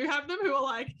who do have them, who are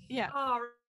like, oh,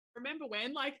 remember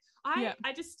when? Like I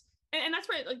just and that's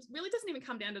where it like really doesn't even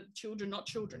come down to the children not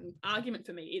children argument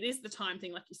for me. It is the time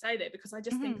thing, like you say there, because I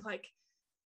just think like,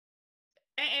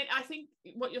 and I think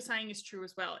what you're saying is true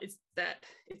as well, is that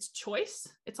it's choice.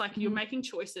 It's like you're making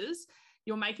choices,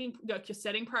 you're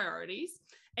setting priorities.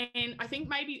 And I think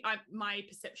maybe my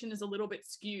perception is a little bit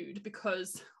skewed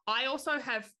because I also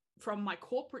have, from my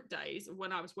corporate days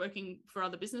when I was working for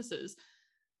other businesses,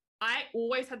 I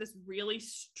always had this really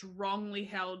strongly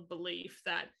held belief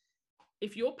that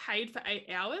if you're paid for 8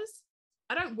 hours,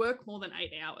 I don't work more than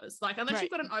 8 hours. Like unless you've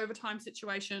got an overtime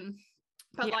situation,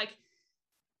 but like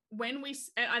when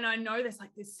and I know there's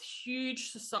like this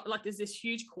huge, like there's this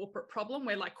huge corporate problem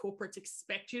where like corporates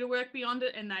expect you to work beyond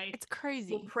it, and it's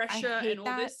crazy. Pressure and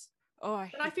all this. Oh,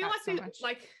 I feel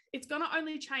like it's going to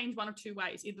only change one of two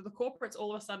ways. Either the corporates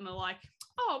all of a sudden are like,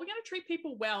 oh, we're going to treat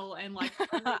people well and like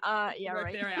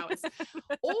work their hours,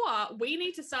 or we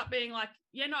need to start being like,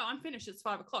 yeah, no, I'm finished. It's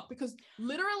 5 o'clock, because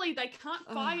literally they can't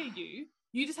fire you.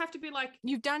 You just have to be like,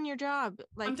 you've done your job.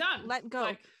 Like, I'm done. Let go.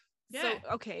 Like, so,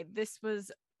 okay, this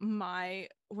was I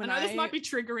know this might be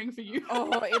triggering for you.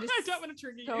 Oh, it is I don't want to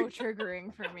trigger so you.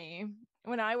 triggering for me.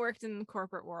 When I worked in the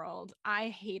corporate world, I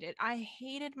hated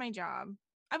my job.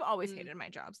 I've always hated my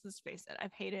jobs. Let's face it.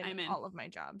 I've hated all of my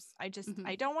jobs. I just,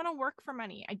 I don't want to work for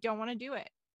money. I don't want to do it.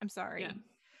 I'm sorry.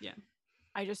 Yeah.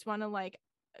 I just want to like,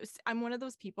 I'm one of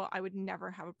those people, I would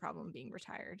never have a problem being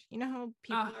retired. You know how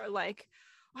people are like,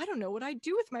 I don't know what I'd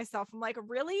do with myself. I'm like,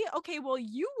 really? Okay, well,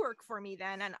 you work for me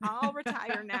then, and I'll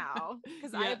retire now,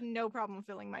 because I have no problem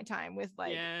filling my time with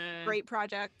like great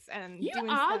projects and you doing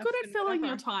are stuff good at filling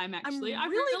your time. Actually, I've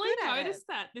really noticed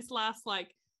that this last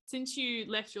since you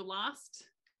left your last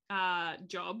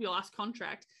job, your last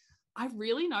contract, I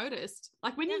really noticed,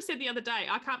 like when Yeah. you said the other day,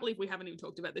 I can't believe we haven't even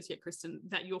talked about this yet, Kristen,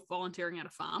 that you're volunteering at a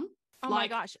farm. Oh my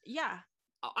gosh. Yeah.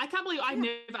 I can't believe I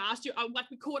never asked you. Like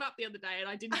we caught up the other day and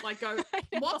I didn't like go,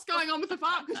 what's going on with the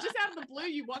farm? Because just out of the blue,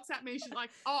 you WhatsApp me. She's like,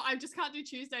 oh, I just can't do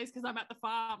Tuesdays because I'm at the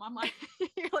farm. I'm like,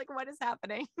 you're like, what is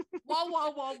happening?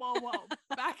 whoa.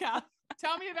 Back up.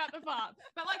 Tell me about the farm.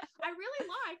 But like, I really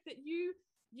like that you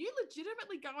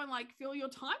legitimately go and like fill your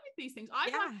time with these things.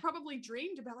 I've like probably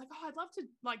dreamed about like, oh, I'd love to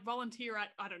like volunteer at,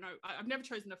 I don't know. I've never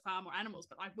chosen a farm or animals,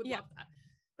 but I would love that.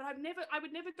 But I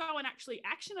would never go and actually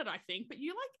action it, I think. But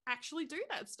you like actually do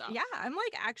that stuff. Yeah, I'm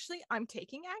like, actually, I'm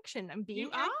taking action. I'm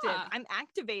being active. I'm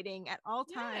activating at all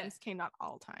times. Okay, not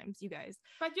all times, you guys.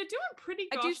 But you're doing pretty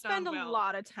I do spend a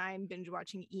lot of time binge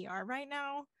watching ER right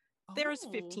now. There's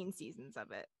 15 seasons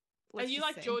of it. Are you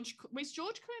like George? Was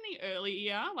George Clooney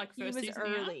early ER? Like first season? He was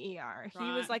early ER. Right.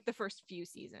 He was like the first few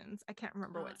seasons. I can't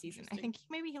remember what season. I think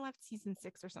maybe he left season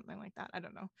 6 or something like that. I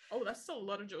don't know. Oh, that's still a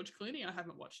lot of George Clooney I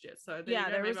haven't watched yet. So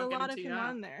there was a lot of him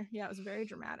on there. Yeah, it was very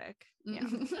dramatic. Yeah.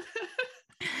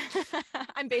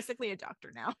 I'm basically a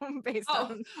doctor now.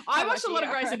 I watched a lot of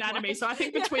Grey's Anatomy, so I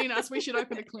think between us we should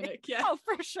open a clinic. Yeah. Oh,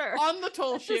 for sure. On the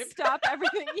tall ship. Stop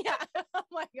everything. Yeah. Oh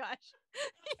my gosh.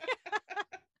 Yeah.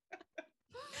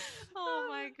 Oh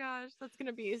my gosh, that's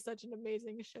gonna be such an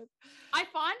amazing ship. I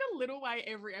find a little way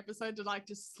every episode to like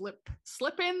just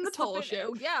slip in the tall ship.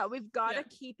 Yeah, we've got to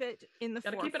keep it in the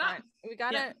forefront. Keep it up. We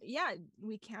gotta,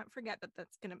 we can't forget that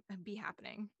that's gonna be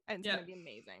happening, and it's gonna be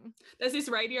amazing. There's this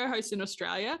radio host in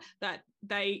Australia that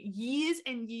they years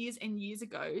and years and years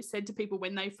ago said to people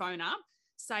when they phone up,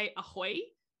 say ahoy,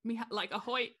 like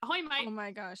ahoy, mate. Oh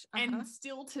my gosh! And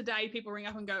still today, people ring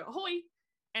up and go ahoy.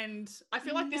 And I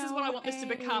feel like this is what I want this to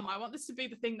become. I want this to be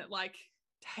the thing that like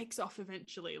takes off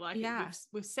eventually. Like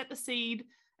we've set the seed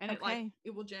and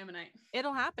it will germinate.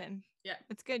 It'll happen. Yeah.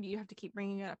 It's good. You have to keep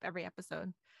bringing it up every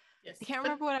episode. Yes. I can't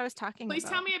remember what I was talking about. Please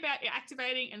tell me about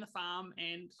activating in the farm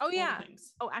and all the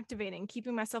things. Oh, activating,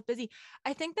 keeping myself busy.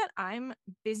 I think that I'm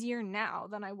busier now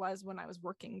than I was when I was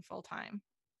working full time,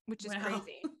 which is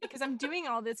crazy because I'm doing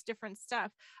all this different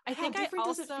stuff. How different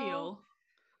does it feel?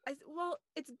 Well,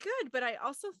 it's good, but I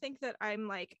also think that I'm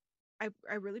like,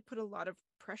 I really put a lot of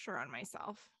pressure on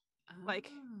myself.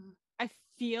 Like, I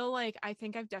feel like I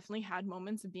think I've definitely had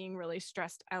moments of being really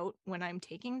stressed out when I'm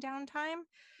taking downtime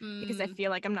because I feel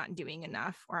like I'm not doing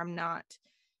enough or I'm not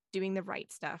doing the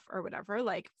right stuff or whatever.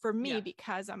 Like for me,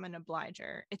 because I'm an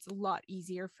obliger, it's a lot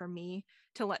easier for me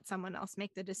to let someone else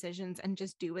make the decisions and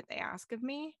just do what they ask of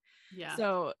me. Yeah.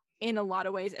 So in a lot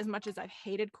of ways, as much as I've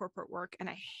hated corporate work and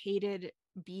I hated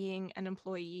being an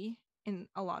employee in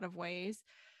a lot of ways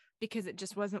because it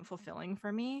just wasn't fulfilling for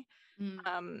me,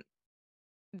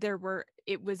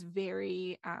 it was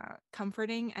very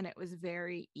comforting and it was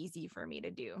very easy for me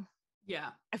to do.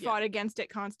 I fought against it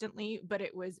constantly, but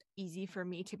it was easy for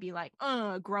me to be like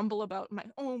grumble about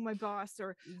my boss,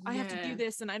 or I have to do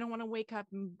this and I don't want to wake up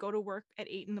and go to work at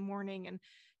 8 a.m. and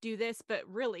do this. But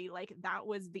really, like, that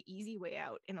was the easy way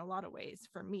out in a lot of ways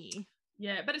for me.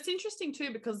 But it's interesting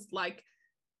too because like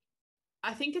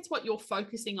I think it's what you're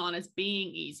focusing on as being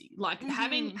easy, like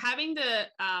having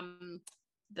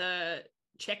the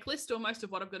checklist almost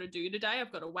of what I've got to do today.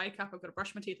 I've got to wake up, I've got to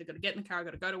brush my teeth, I've got to get in the car, I've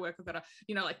got to go to work, I've got to,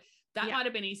 like that might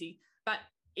have been easy. But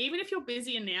even if you're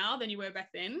busier now than you were back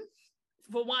then,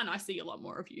 for one, I see a lot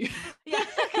more of you,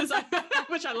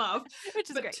 which I love, which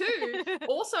is great. Two,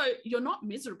 also you're not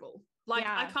miserable. Like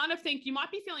I kind of think you might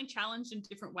be feeling challenged in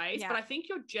different ways, but I think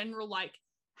your general like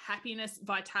happiness,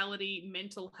 vitality,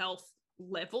 mental health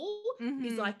level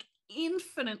is like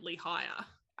infinitely higher.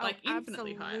 Like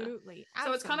infinitely higher.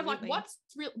 So it's kind of like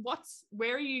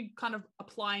where are you kind of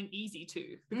applying easy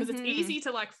to? Because it's easy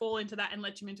to like fall into that and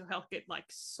let your mental health get like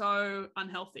so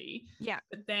unhealthy.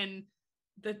 But then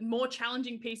the more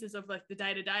challenging pieces of like the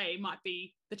day-to-day might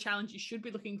be the challenge you should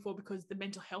be looking for because the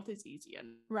mental health is easier.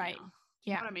 Right.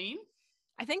 You know what I mean?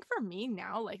 I think for me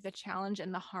now, like the challenge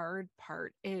and the hard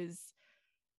part is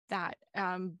that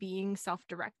being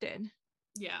self-directed.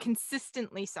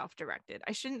 Consistently self-directed.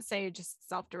 I shouldn't say just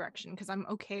self-direction because I'm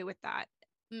okay with that.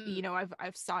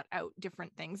 I've sought out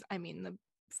different things. I mean, the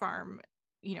farm,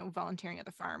 volunteering at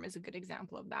the farm is a good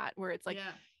example of that, where it's like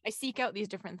I seek out these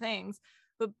different things,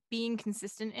 but being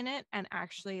consistent in it and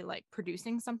actually like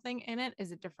producing something in it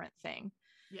is a different thing.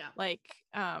 Like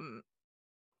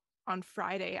on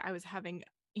Friday I was having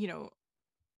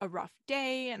a rough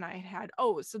day and I had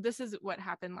so this is what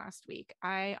happened last week.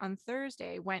 I on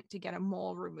Thursday went to get a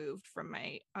mole removed from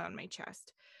on my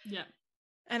chest.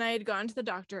 And I had gone to the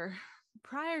doctor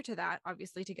prior to that,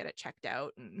 obviously, to get it checked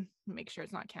out and make sure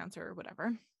it's not cancer or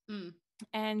whatever.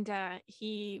 And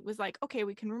he was like, okay,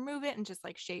 we can remove it and just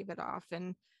like shave it off,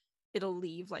 and it'll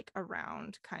leave like a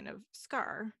round kind of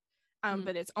scar.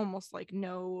 But it's almost like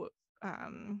no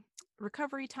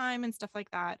recovery time and stuff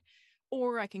like that.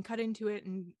 Or I can cut into it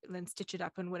and then stitch it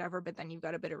up and whatever, but then you've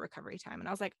got a bit of recovery time. And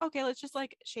I was like, okay, let's just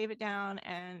like shave it down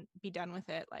and be done with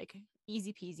it. Like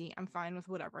easy peasy. I'm fine with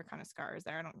whatever kind of scar is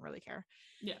there. I don't really care.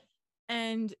 Yeah.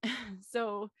 And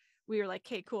so we were like,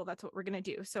 okay, cool. That's what we're going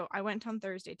to do. So I went on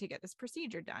Thursday to get this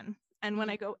procedure done. And when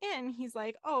I go in, he's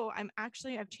like, oh,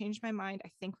 I've changed my mind.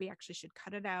 I think we actually should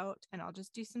cut it out, and I'll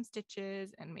just do some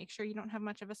stitches and make sure you don't have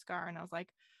much of a scar. And I was like,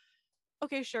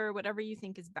 okay, sure, whatever you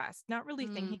think is best. Not really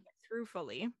thinking it through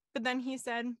fully. But then he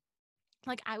said,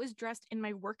 like, I was dressed in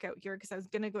my workout gear because I was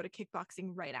going to go to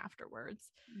kickboxing right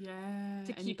afterwards. Yeah.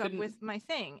 To keep up with my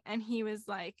thing. And he was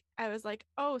like, I was like,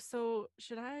 oh, so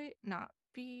should I not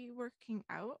be working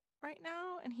out right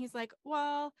now? And he's like,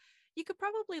 well, you could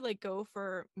probably like go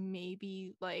for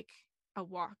maybe like a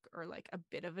walk or like a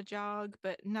bit of a jog,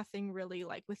 but nothing really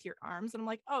like with your arms. And I'm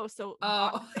like, oh, so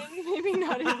boxing, maybe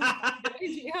not even a good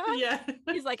idea. Yeah.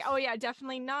 He's like, oh yeah,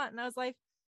 definitely not. And I was like,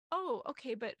 oh,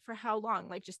 okay, but for how long?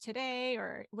 Like just today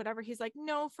or whatever? He's like,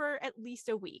 no, for at least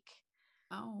a week.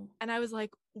 Oh. And I was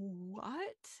like,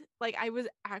 what? Like I was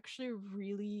actually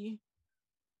really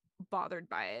bothered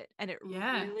by it, and it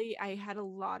really, I had a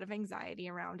lot of anxiety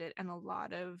around it, and a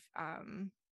lot of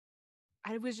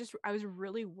I was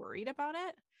really worried about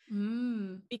it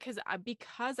because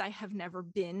I have never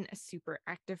been a super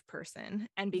active person,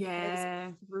 and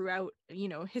because throughout,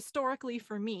 historically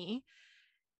for me,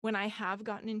 when I have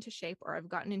gotten into shape or I've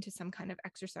gotten into some kind of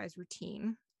exercise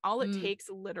routine, all it takes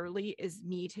literally is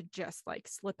me to just like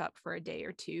slip up for a day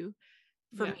or two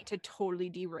for me to totally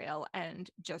derail and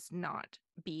just not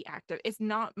be active. It's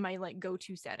not my like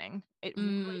go-to setting. It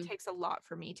really takes a lot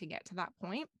for me to get to that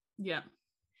point. Yeah.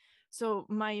 So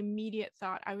my immediate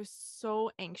thought, I was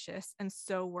so anxious and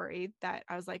so worried that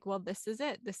I was like, well, this is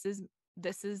it. This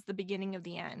is the beginning of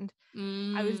the end.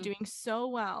 I was doing so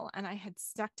well, and I had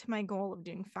stuck to my goal of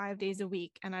doing 5 days a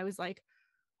week. And I was like,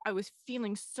 I was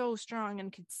feeling so strong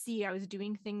and could see I was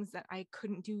doing things that I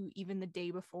couldn't do even the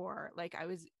day before. Like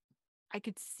I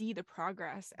could see the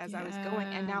progress as I was going,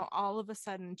 and now all of a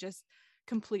sudden just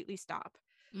completely stop.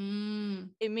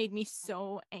 It made me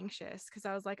so anxious because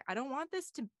I was like, I don't want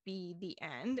this to be the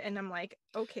end. And I'm like,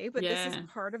 okay, but this is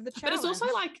part of the challenge. But it's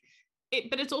also like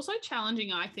but it's also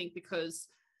challenging, I think, because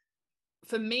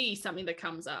for me, something that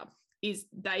comes up is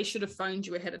they should have phoned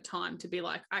you ahead of time to be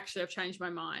like, actually, I've changed my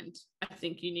mind. I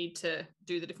think you need to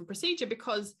do the different procedure,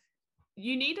 because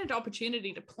you need an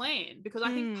opportunity to plan, because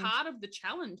I think part of the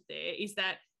challenge there is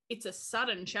that it's a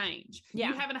sudden change.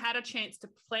 You haven't had a chance to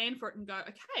plan for it and go,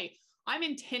 okay, I'm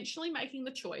intentionally making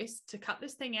the choice to cut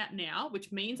this thing out now,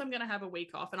 which means I'm going to have a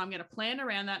week off, and I'm going to plan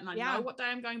around that, and I know what day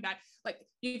I'm going back. Like,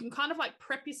 you can kind of like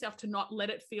prep yourself to not let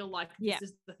it feel like this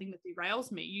is the thing that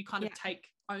derails me. You kind of take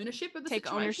ownership of the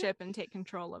situation. Take ownership and take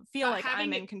control of, feel like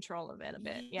I'm in control of it a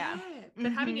bit. Yeah.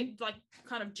 But having it like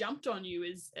kind of jumped on you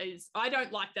is I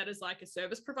don't like that as like a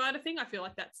service provider thing. I feel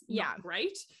like that's not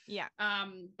great. Yeah.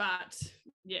 But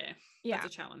that's a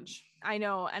challenge. I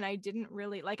know. And I didn't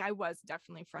really like, I was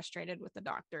definitely frustrated with the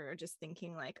doctor, just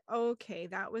thinking like, okay,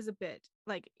 that was a bit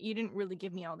like, you didn't really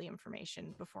give me all the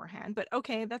information beforehand, but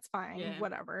okay, that's fine.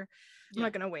 Whatever. I'm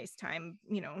not going to waste time,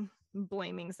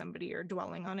 blaming somebody or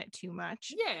dwelling on it too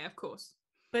much. Yeah, of course.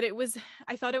 But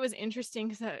I thought it was interesting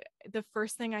because the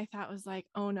first thing I thought was like,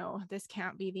 oh no, this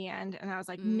can't be the end. And I was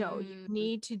like, no, you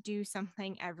need to do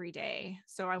something every day.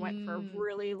 So I went for a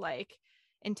really like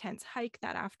intense hike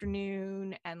that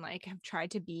afternoon, and like have tried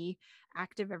to be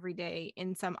active every day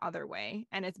in some other way.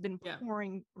 And it's been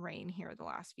pouring rain here the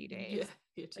last few days,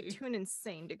 like to an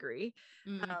insane degree.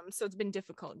 So it's been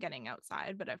difficult getting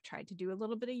outside, but I've tried to do a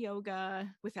little bit of yoga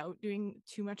without doing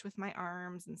too much with my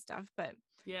arms and stuff. But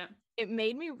it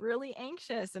made me really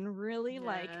anxious and really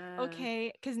like,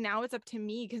 okay, because now it's up to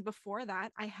me. Because before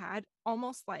that, I had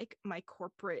almost like my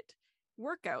corporate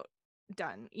workout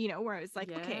done, where I was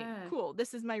like, okay, cool,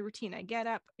 this is my routine. I get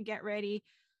up, get ready,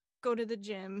 go to the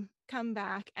gym, come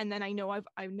back, and then I know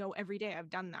every day I've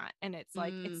done that, and it's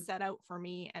like it's set out for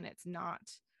me, and it's not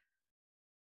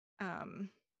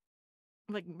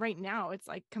like right now it's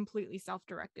like completely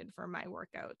self-directed for my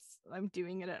workouts. I'm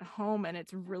doing it at home, and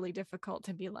it's really difficult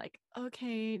to be like,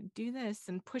 okay, do this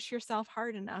and push yourself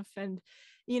hard enough, and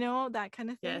that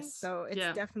kind of thing. So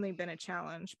it's definitely been a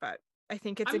challenge, but I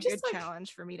think it's a good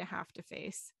challenge for me to have to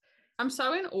face. I'm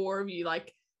so in awe of you,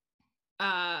 like,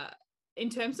 in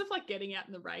terms of like getting out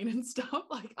in the rain and stuff.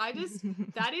 Like, I just,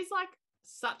 that is like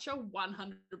such a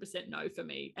 100% no for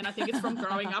me. And I think it's from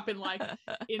growing up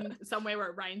in somewhere where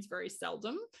it rains very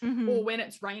seldom, or when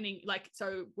it's raining, like,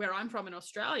 so where I'm from in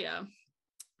Australia,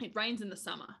 it rains in the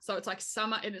summer. So it's like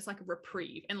summer and it's like a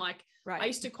reprieve. And like, I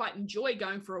used to quite enjoy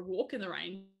going for a walk in the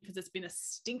rain because it's been a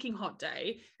stinking hot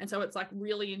day. And so it's like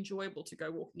really enjoyable to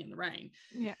go walking in the rain.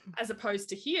 Yeah. As opposed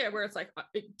to here where it's like,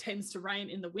 it tends to rain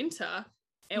in the winter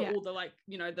or the like,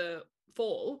 you know, the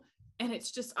fall. And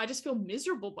it's just, I just feel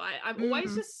miserable by it. I'm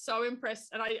always just so impressed.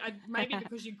 And I maybe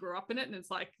because you grew up in it and it's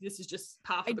like, this is just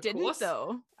part of the course.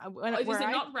 Though. Is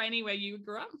it not rainy where you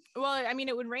grew up? Well, I mean,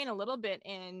 it would rain a little bit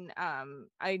in,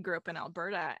 I grew up in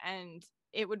Alberta, and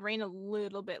it would rain a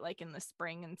little bit like in the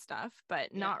spring and stuff,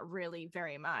 but not really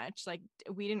very much. Like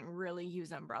we didn't really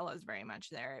use umbrellas very much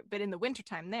there. But in the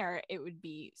wintertime there, it would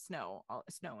be snow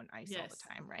and ice all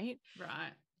the time, right?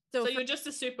 Right. So you're just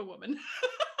a superwoman.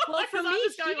 Well, for me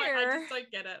here, I just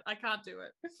don't get it. I can't do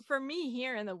it. For me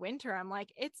here in the winter, I'm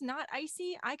like, it's not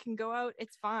icy. I can go out.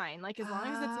 It's fine. Like as long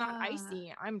as it's not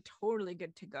icy, I'm totally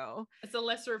good to go. It's a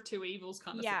lesser of two evils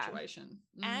kind of situation.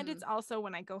 And it's also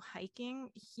when I go hiking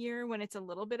here, when it's a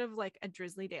little bit of like a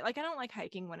drizzly day. Like I don't like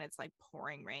hiking when it's like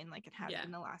pouring rain, like it has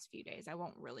been the last few days. I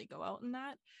won't really go out in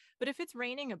that. But if it's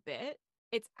raining a bit,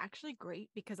 it's actually great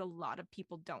because a lot of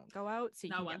people don't go out, so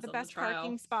you can get the best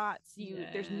parking spots.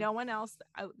 There's no one else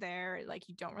out there. Like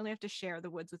you don't really have to share the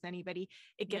woods with anybody.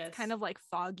 It gets kind of like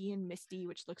foggy and misty,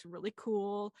 which looks really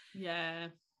cool. Yeah.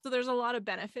 So there's a lot of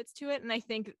benefits to it, and I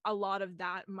think a lot of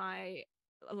that my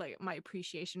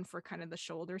appreciation for kind of the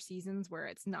shoulder seasons where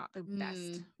it's not the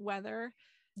best weather,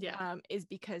 is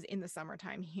because in the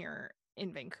summertime here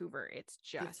in Vancouver, it's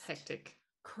hectic.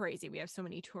 Crazy. We have so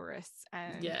many tourists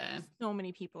and so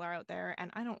many people are out there,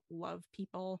 and I don't love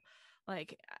people.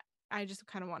 Like I just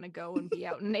kind of want to go and be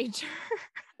out in nature.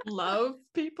 Love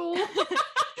people.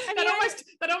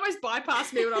 that almost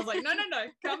bypassed me when I was like, no,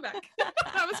 come back.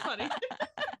 That was funny.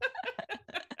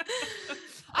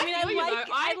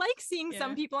 I like seeing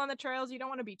some people on the trails. You don't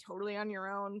want to be totally on your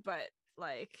own, but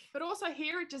also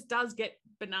here it just does get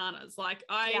bananas. Like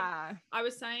I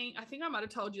was saying, I think I might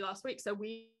have told you last week. So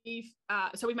we've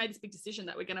made this big decision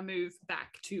that we're going to move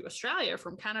back to Australia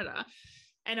from Canada.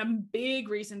 And a big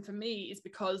reason for me is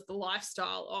because the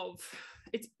lifestyle of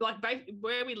it's like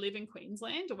where we live in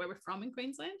Queensland, or where we're from in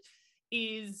Queensland,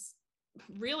 is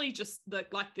really just the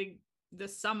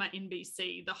summer in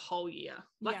BC the whole year.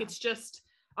 Like it's just,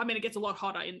 I mean, it gets a lot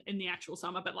hotter in the actual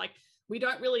summer, but like we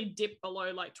don't really dip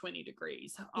below like 20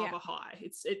 degrees of a high.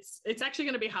 It's actually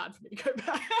going to be hard for me to go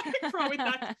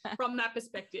back from that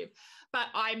perspective. But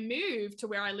I moved to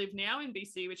where I live now in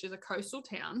BC, which is a coastal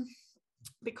town,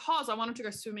 because I wanted to go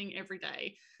swimming every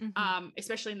day,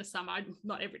 especially in the summer.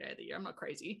 Not every day of the year. I'm not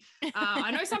crazy.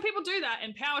 I know some people do that,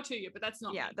 and power to you, but that's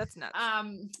not me. That's nuts.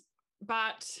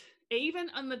 But even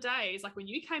on the days like when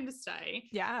you came to stay,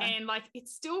 and like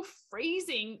it's still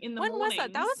freezing in the mornings. When was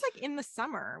that? That was like in the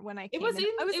summer when I came. It was in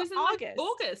August. like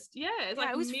August. Yeah, it's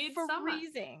like it was mid-summer.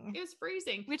 Freezing. It was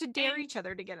freezing. We had to dare each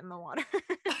other to get in the water.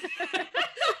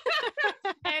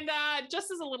 And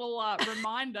just as a little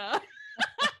reminder,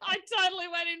 I totally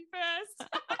went in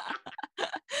first.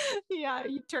 Yeah,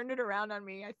 you turned it around on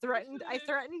me. I threatened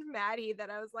Maddie that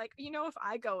I was like, if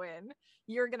I go in,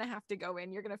 you're gonna have to go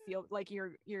in. You're gonna feel like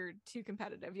you're too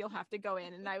competitive. You'll have to go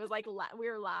in. And I was like, we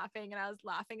were laughing, and I was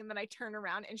laughing, and then I turn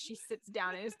around and she sits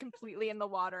down and is completely in the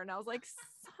water, and I was like,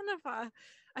 son of a,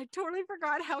 I totally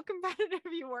forgot how competitive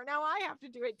you were. Now I have to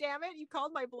do it. Damn it, you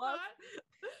called my bluff.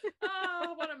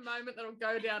 Oh, what a moment that'll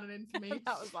go down in infamy.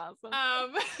 That was awesome.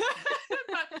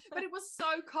 But it was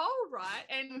so cold, right?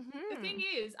 And the thing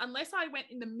is, unless I went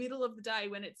in the middle of the day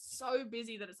when it's so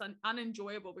busy that it's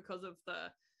unenjoyable because of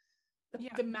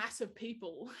the mass of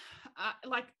people,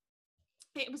 like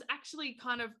it was actually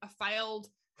kind of a failed,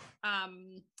 I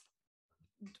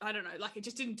don't know, like it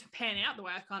just didn't pan out the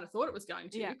way I kind of thought it was going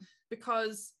to,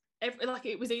 because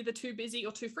it was either too busy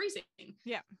or too freezing.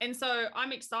 Yeah. And so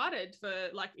I'm excited for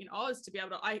like in Oz to be able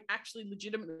to, I actually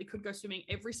legitimately could go swimming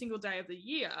every single day of the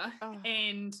year,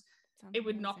 and it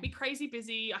would not be crazy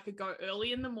busy. I could go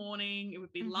early in the morning. It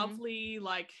would be lovely.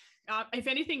 Like if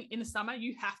anything in the summer,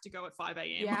 you have to go at 5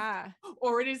 a.m. Yeah.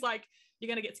 Or it is like, you're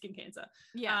going to get skin cancer.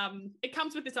 Yeah. It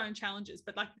comes with its own challenges,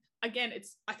 but like, again,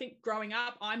 I think growing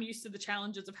up, I'm used to the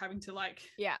challenges of having to like,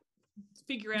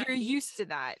 figure out. You're used to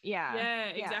that. Yeah,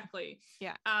 exactly.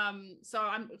 Yeah. So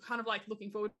I'm kind of like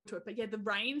looking forward to it, but the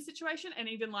rain situation, and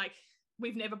even like,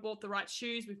 we've never bought the right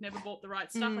shoes. We've never bought the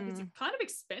right stuff. Like it's kind of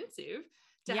expensive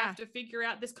to have to figure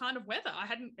out this kind of weather. I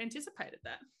hadn't anticipated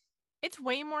that. It's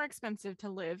way more expensive to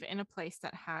live in a place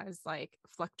that has like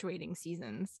fluctuating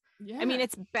seasons. Yeah. I mean,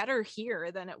 it's better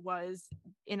here than it was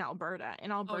in Alberta.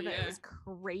 In Alberta, it was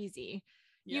crazy.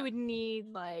 Yeah. You would need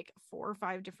like 4 or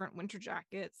 5 different winter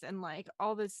jackets and like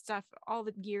all this stuff, all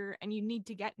the gear, and you need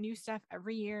to get new stuff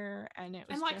every year. And it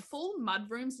was and like full mud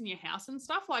rooms in your house and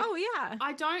stuff. Like, oh yeah,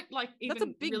 I don't like that's a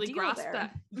even big really deal grasp there.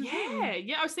 that.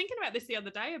 Yeah. I was thinking about this the other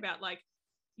day about like,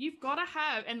 you've got to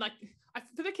have, and like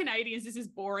for the Canadians, this is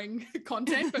boring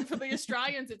content, but for the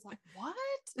Australians, it's like,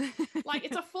 what? Like,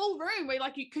 it's a full room where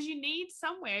like because you need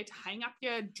somewhere to hang up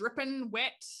your dripping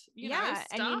wet, you know, stuff,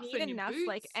 and you need and enough your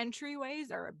like boots. entryways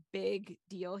are a big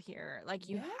deal here. Like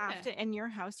you have to, in your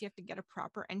house, you have to get a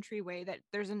proper entryway that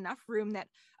there's enough room that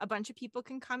a bunch of people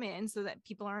can come in, so that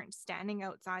people aren't standing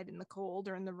outside in the cold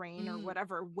or in the rain or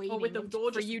whatever, waiting or with the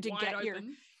door for just you to wide get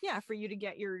open. for you to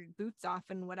get your boots off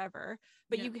and whatever.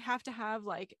 But you have to have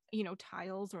like, you know,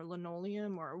 tiles or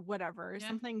linoleum or whatever,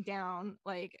 something down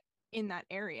like in that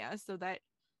area, so that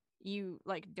you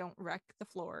like don't wreck the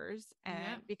floors,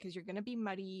 and because you're going to be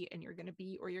muddy and you're going to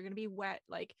be wet,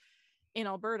 like in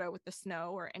Alberta with the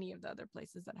snow or any of the other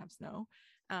places that have snow.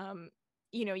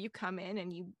 You know, you come in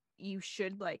and you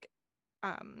should like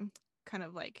kind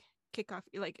of like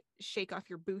shake off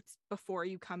your boots before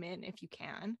you come in if you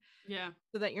can,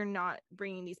 so that you're not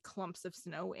bringing these clumps of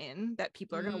snow in that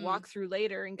people are going to walk through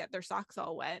later and get their socks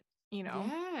all wet, you know.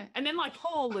 And then like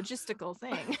whole logistical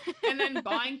thing. And then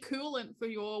buying coolant for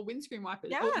your windscreen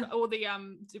wipers, or the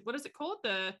what is it called,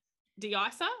 the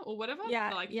de-icer or whatever,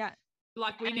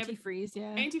 like we antifreeze.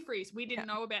 Antifreeze. We didn't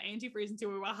know about antifreeze until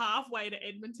we were halfway to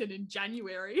Edmonton in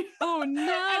January. Oh no.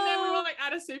 And then we were like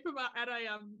at a supermarket, at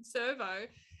a servo.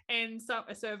 And so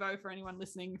a servo, for anyone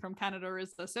listening from Canada,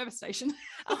 is the service station.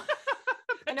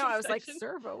 I know, I was like,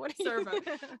 servo, what are you? Servo.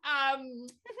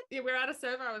 We're at a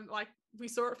servo and like we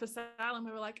saw it for sale and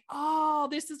we were like, oh,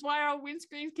 this is why our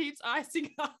windscreen keeps icing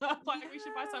up. Like we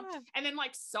should buy some. And then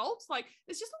like salt, like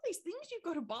there's just all these things you've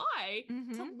got to buy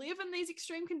to live in these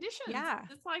extreme conditions.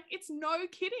 It's like, it's no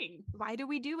kidding. Why do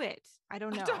we do it? I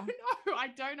don't know. I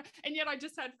don't know. And yet I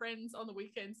just had friends on the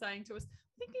weekend saying to us,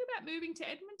 thinking about moving to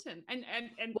Edmonton, and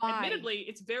admittedly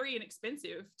it's very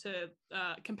inexpensive to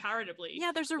comparatively.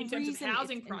 There's a in terms reason of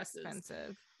housing it's prices.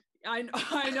 Inexpensive. I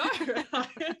know.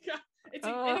 It's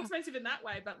inexpensive in that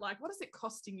way, but like, what is it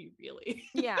costing you really?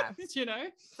 You know,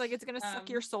 it's like it's gonna suck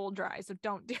your soul dry, so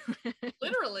don't do it.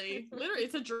 literally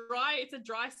it's a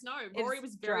dry snow. Rory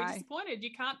was very disappointed.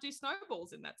 You can't do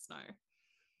snowballs in that snow.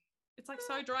 It's like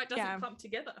so dry, it doesn't clump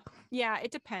together.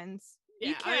 It depends.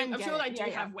 I'm sure they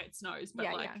do have wet snows, but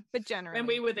but generally when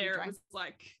we were there, it was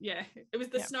like it was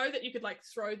the snow that you could like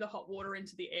throw the hot water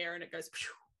into the air and it goes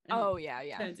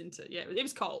turns into it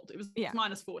was cold. It was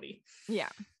minus 40. Yeah.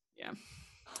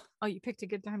 Oh, you picked a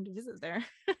good time to visit there.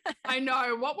 I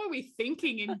know. What were we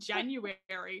thinking in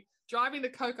January? Driving the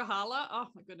Coquihalla? Oh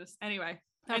my goodness. Anyway,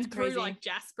 that's and crazy. Through like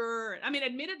Jasper. I mean,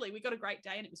 admittedly, we got a great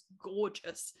day and it was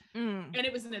gorgeous, and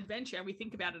it was an adventure. And we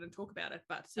think about it and talk about it,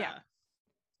 but wow.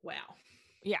 Wow.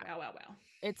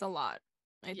 It's a lot.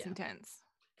 It's intense.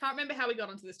 Can't remember how we got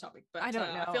onto this topic, but I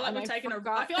don't know. I feel like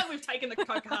we've taken the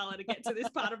Coquihalla to get to this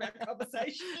part of our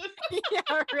conversation.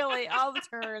 Really, all the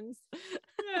turns.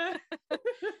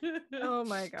 Oh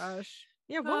my gosh.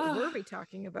 What were we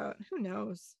talking about? Who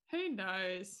knows?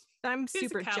 I'm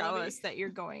super jealous that you're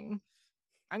going.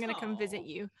 I'm gonna come visit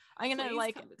you. I'm gonna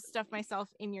like stuff myself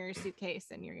in your suitcase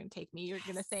and you're gonna take me. You're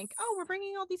gonna think, oh, we're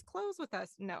bringing all these clothes with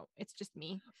us. No, it's just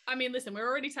me. I mean, listen, we're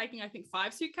already taking, I think,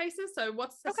 5 suitcases. So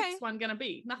what's the 6th one gonna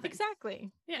be? Nothing.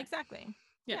 Exactly. Exactly.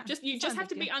 You just have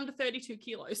to be under 32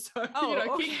 kilos. So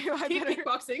keep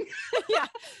kickboxing.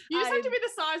 You just have to be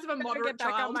the size of a moderate get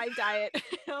back child. On my diet.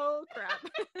 Oh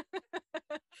crap.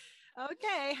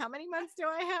 Okay, how many months do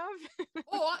I have?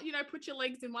 Or put your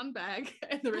legs in one bag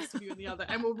and the rest of you in the other,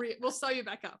 and we'll sew you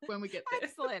back up when we get there.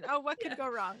 Excellent. Oh, what could go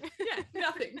wrong?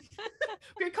 Nothing.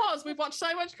 Because we've watched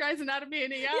so much Grey's Anatomy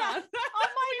in ER. Oh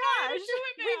my gosh,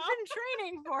 we've been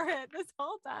training for it this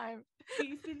whole time.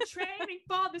 We've been training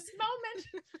for this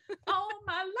moment all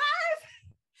my life.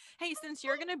 Hey, since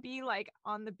you're gonna be like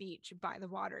on the beach by the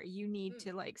water, you need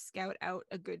to like scout out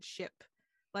a good ship.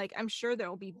 Like, I'm sure there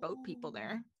will be boat people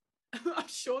there. I'm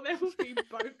sure there will be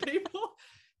boat people.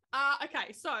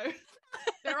 Okay, so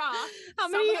there are. How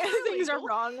many things are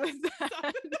wrong with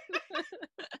that?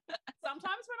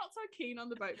 Sometimes we're not so keen on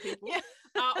the boat people,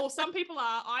 or some people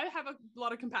are. I have a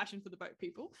lot of compassion for the boat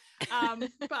people,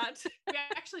 but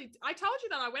I told you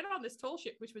that I went on this tall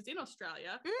ship, which was in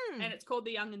Australia, and it's called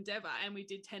the Young Endeavour, and we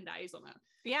did 10 days on it.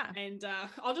 And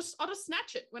I'll just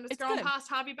snatch it when it's going past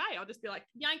Harvey Bay. I'll just be like,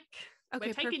 yank. Okay,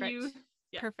 we're taking perfect.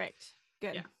 you. Perfect.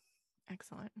 Good.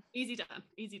 Excellent. Easy done.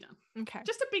 Easy done. Okay.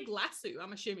 Just a big lasso,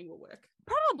 I'm assuming will work.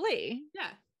 Probably. Yeah.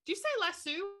 Do you say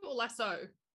lasso or lasso?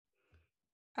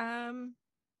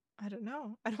 I don't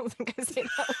know. I don't think I say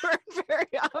that word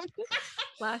very often.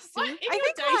 Lasso. What in I your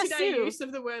think day-to-day lasso. use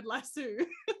of the word lasso?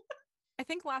 I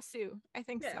think lasso. I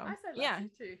think Yeah, so. I say lasso Yeah.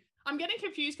 too. I'm getting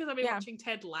confused because I've been watching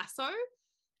Ted Lasso.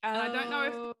 And I don't know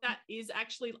if that is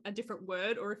actually a different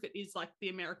word or if it is like the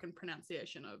American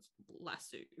pronunciation of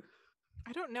lasso.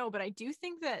 I don't know, but I do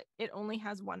think that it only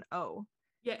has one O.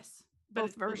 Yes.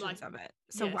 Both versions of it.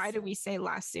 So yes. why do we say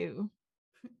lasso?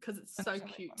 Because it's so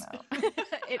cute. I'm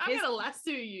gonna lasso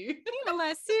you. I'm gonna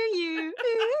lasso you.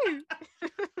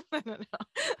 I don't know.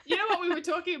 You know what we were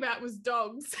talking about was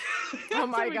dogs. Oh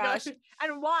my gosh.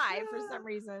 And why for some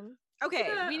reason. Okay,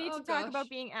 we need to talk about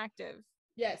being active.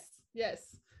 Yes.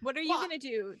 What are you gonna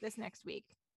do this next week?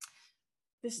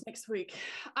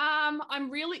 I'm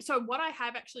really, so what I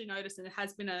have actually noticed, and it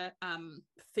has been a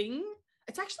thing,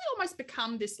 it's actually almost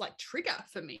become this like trigger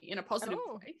for me in a positive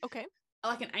way. Okay.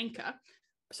 Like an anchor.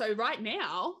 So right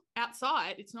now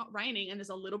outside it's not raining and there's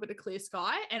a little bit of clear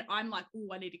sky and I'm like, oh,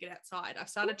 I need to get outside. I've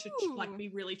started to like be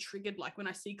really triggered like when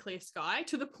I see clear sky,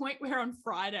 to the point where on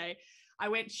Friday I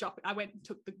went shopping. I went and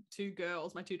took the two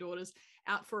girls, my two daughters,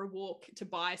 out for a walk to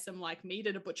buy some like meat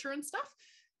at a butcher and stuff.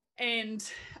 And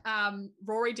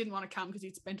Rory didn't want to come because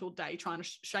he'd spent all day trying to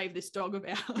shave this dog of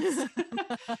ours.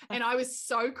 And I was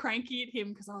so cranky at him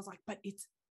because I was like, but it's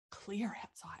clear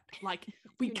outside. Like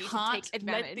we can't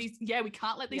let these, we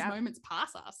can't let these moments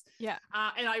pass us. Yeah.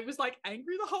 And I was like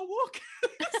angry the whole walk.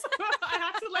 So I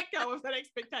had to let go of that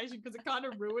expectation because it kind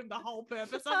of ruined the whole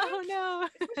purpose of it. Oh no.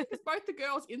 Because both the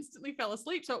girls instantly fell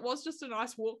asleep. So it was just a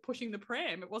nice walk pushing the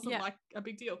pram. It wasn't like a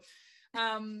big deal.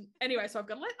 Anyway, so I'm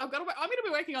gonna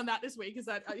be working on that this week, is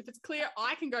that if it's clear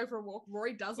I can go for a walk.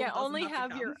 Rory doesn't. Only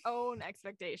have your own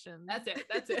expectations. That's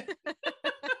it.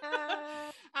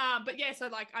 But yeah, so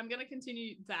like I'm gonna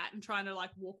continue that and trying to like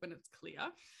walk when it's clear.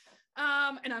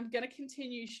 And I'm gonna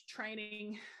continue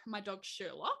training my dog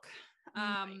Sherlock.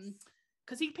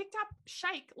 Because he picked up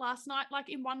Shake last night like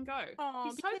in one go. Oh,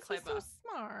 he's so clever. He's so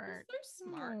smart. He's so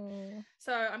smart. Aww.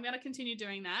 So I'm gonna continue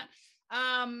doing that.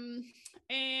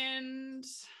 And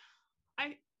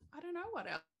I don't know what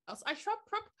else.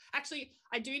 Actually,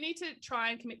 I do need to try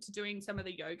and commit to doing some of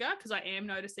the yoga, because I am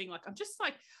noticing like I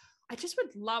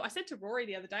would love, I said to Rory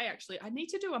the other day, actually, I need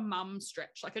to do a mum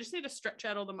stretch. Like I just need to stretch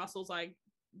out all the muscles I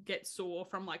get sore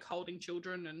from like holding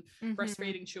children and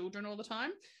breastfeeding children all the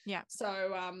time. Yeah. So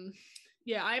I'm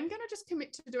going to just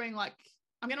commit to doing like,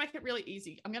 I'm going to make it really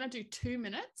easy. I'm going to do 2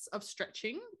 minutes of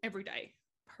stretching every day.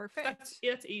 Perfect.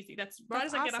 That's easy. That's right.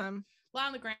 As I get up, lie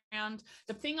on the ground.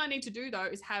 The thing I need to do though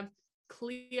is have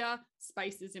clear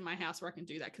spaces in my house where I can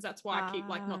do that, because that's why I keep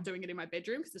like not doing it in my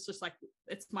bedroom, because it's just like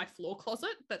it's my floor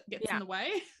closet that gets in the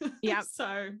way. Yeah.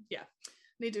 So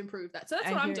need to improve that. So that's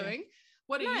what I'm doing.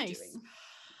 What are you doing?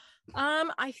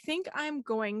 I think I'm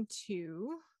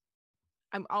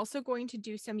also going to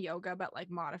do some yoga, but like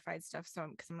modified stuff. So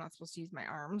because I'm not supposed to use my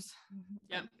arms.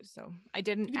 Yeah. So I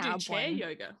did an ab chair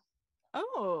yoga.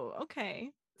 Oh,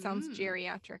 okay. Sounds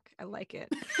geriatric. I like it.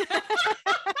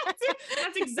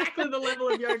 That's exactly the level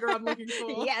of yoga I'm looking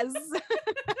for. Yes.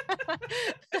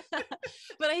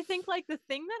 But I think like the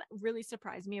thing that really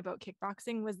surprised me about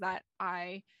kickboxing was that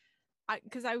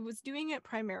because I was doing it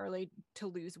primarily to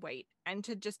lose weight and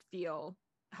to just feel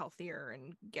healthier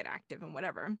and get active and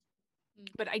whatever.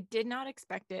 But I did not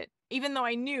expect it, even though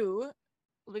I knew,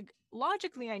 like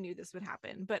logically I knew this would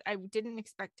happen, but I didn't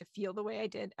expect to feel the way I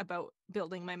did about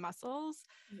building my muscles.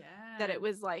 Yeah. That it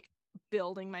was like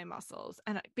building my muscles.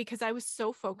 And because I was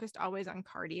so focused always on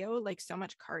cardio, like so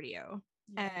much cardio.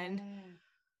 Yeah. And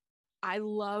I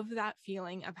love that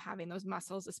feeling of having those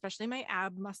muscles, especially my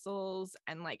ab muscles.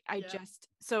 And like,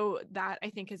 so that I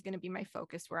think is going to be my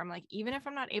focus, where I'm like, even if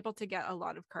I'm not able to get a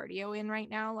lot of cardio in right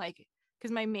now, like,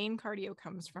 because my main cardio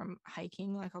comes from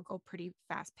hiking, like I'll go pretty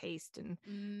fast paced and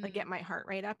like get my heart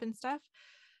rate up and stuff,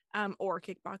 or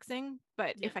kickboxing.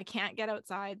 But if I can't get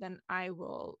outside, then I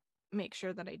will make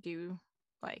sure that I do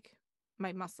like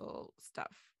my muscle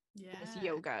stuff. Yeah. With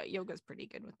yoga's pretty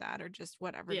good with that, or just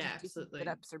whatever. Yeah, just do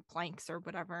sit-ups or planks or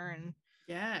whatever. And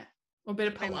or a bit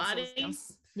of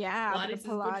Pilates. Yeah,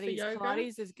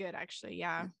 Pilates is good actually.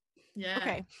 Yeah.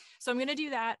 Okay, so I'm gonna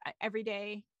do that every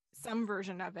day, some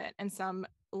version of it, and some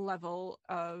level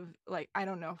of like, I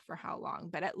don't know for how long,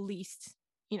 but at least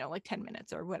like 10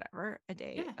 minutes or whatever a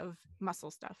day of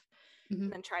muscle stuff.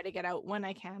 And then try to get out when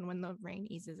I can, when the rain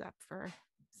eases up, for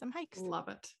some hikes. Love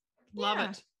it.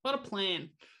 It. What a plan.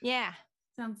 Yeah.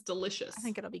 Sounds delicious. I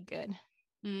think it'll be good.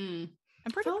 I'm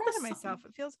pretty proud of myself.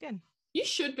 It feels good. You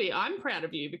should be. I'm proud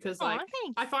of you because Aw, like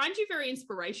thanks. I find you very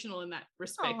inspirational in that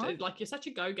respect. Aw. Like you're such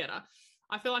a go-getter.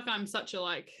 I feel like I'm such a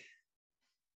like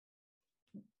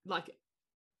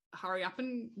hurry up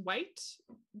and wait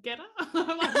getter. Like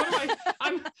what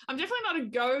am I'm definitely not a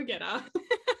go-getter.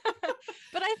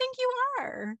 But I think you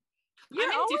are. You're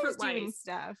I'm in always different doing ways.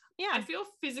 stuff. Yeah. I feel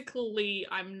physically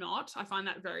I'm not. I find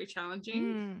that very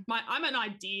challenging. I'm an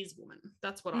ideas woman.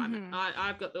 That's what I'm.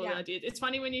 I've got all the ideas. It's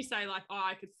funny when you say like, oh,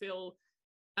 I could feel,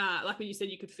 like when you said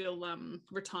you could feel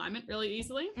retirement really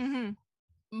easily.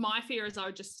 My fear is I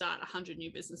would just start 100 new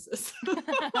businesses.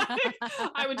 Like,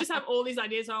 I would just have all these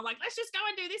ideas. And I'm like, let's just go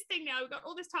and do this thing now. We've got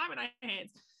all this time in our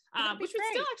hands, which would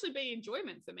still actually be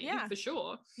enjoyment for me, for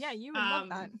sure. Yeah, you would love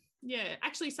that. Yeah,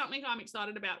 actually something I'm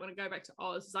excited about when I go back to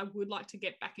Oz is I would like to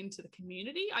get back into the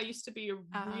community. I used to be a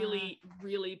really,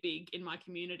 really big in my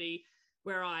community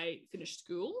where I finished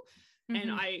school.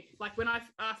 And I like when I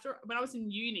was in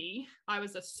uni, I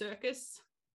was a circus.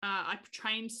 I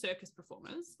trained circus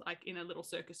performers, like in a little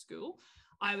circus school.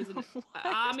 I was an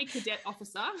army cadet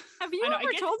officer. Have you ever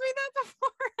told me that before?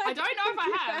 I don't know if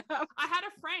I have. I had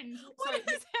a friend. What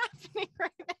is happening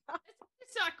right now?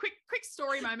 It's a quick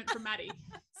story moment from Maddie.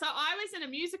 So I was in a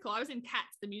musical. I was in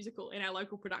Cats, the musical, in our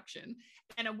local production.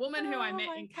 And a woman who I met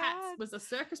in Cats was a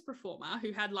circus performer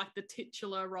who had like the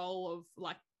titular role of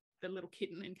like the little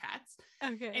kitten in Cats.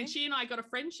 Okay. And she and I got a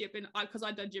friendship, and because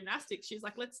I'd done gymnastics, she's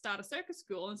like, let's start a circus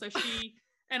school. And so she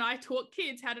and I taught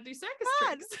kids how to do circus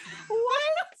tricks. What?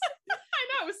 I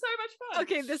know, it was so much fun.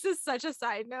 Okay, this is such a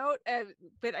side note,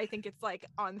 but I think it's like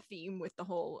on theme with the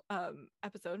whole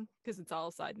episode because it's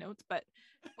all side notes. But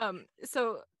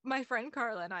so my friend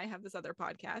Carla and I have this other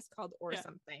podcast called Or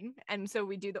Something, and so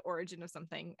we do the origin of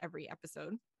something every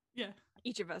episode. Yeah,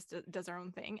 each of us does our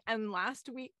own thing. And last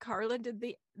week Carla did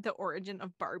the origin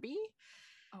of Barbie.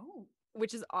 Oh,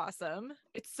 which is awesome.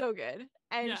 It's so good.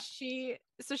 And she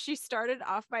started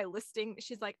off by listing,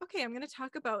 she's like, okay, I'm going to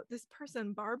talk about this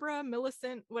person, Barbara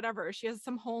Millicent, whatever. She has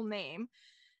some whole name.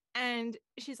 And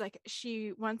she's like,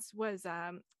 she once was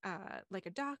like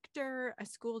a doctor, a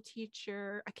school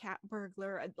teacher, a cat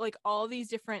burglar, like all these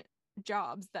different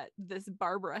jobs that this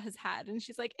Barbara has had. And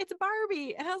she's like, it's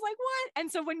Barbie. And I was like, what?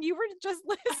 And so when you were just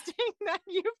listing that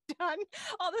you've done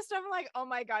all this stuff, I'm like, oh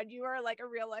my God, you are like a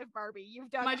real life Barbie.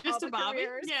 You've done all the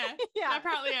careers. Yeah, yeah, I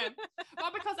apparently am.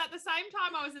 Well, because at the same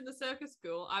time I was in the circus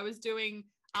school, I was doing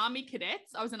army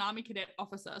cadets. I was an army cadet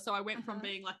officer. So I went from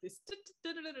being like this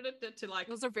to like,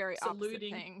 those are very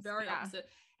saluting, opposite things. Very opposite.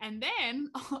 And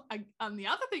then the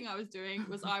other thing I was doing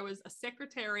was I was a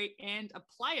secretary and a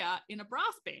player in a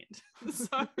brass band. So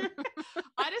I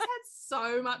just had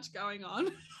so much going on.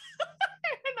 And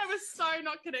they were so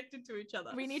not connected to each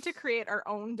other. We need to create our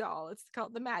own doll. It's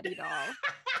called the Maddie doll.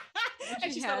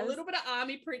 And she's got a little bit of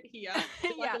army print here.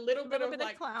 Like a little bit of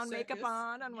like clown circus makeup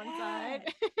on one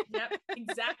side. Yep,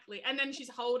 exactly. And then she's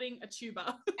holding a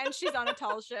tuba. And she's on a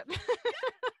tall ship.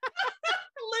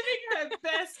 Living her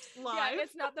best life. Yeah,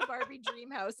 it's not the Barbie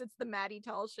dream house, it's the Maddie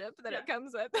tall ship that it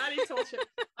comes with. Maddie tall ship.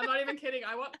 I'm not even kidding.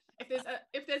 I want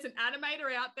if there's an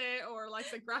animator out there or like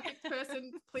a graphics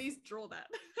person, please draw that.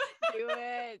 Do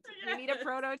it. We need a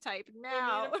prototype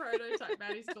now. We need a prototype,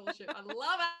 Maddie's tall ship. I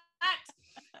love it.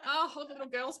 Oh, all the little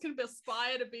girls can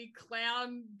aspire to be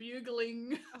clown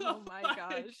bugling. Oh my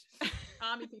gosh.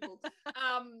 Army people.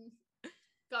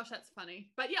 Gosh, that's funny.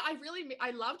 But yeah,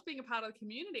 I loved being a part of the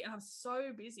community, and I was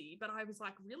so busy, but I was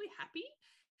like really happy.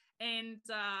 And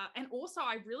also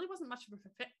I really wasn't much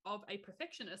of a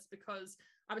perfectionist because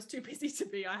I was too busy to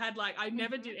be. I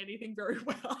never did anything very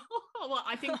well. Well,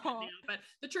 I think now, but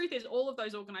the truth is all of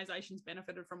those organizations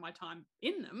benefited from my time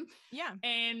in them. Yeah.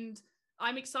 And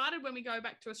I'm excited when we go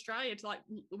back to Australia to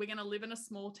we're going to live in a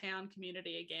small town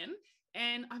community again.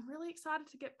 And I'm really excited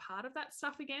to get part of that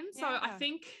stuff again. So I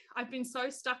think I've been so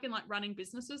stuck in running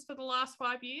businesses for the last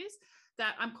 5 years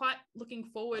that I'm quite looking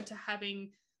forward to having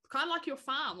kind of like your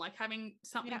farm, like having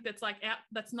something that's out,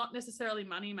 that's not necessarily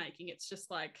money making. It's just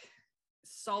like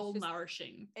soul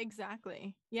nourishing.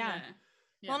 Exactly. Yeah.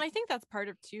 Well, and I think that's part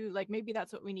of too, maybe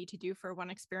that's what we need to do for one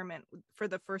experiment for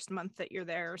the first month that you're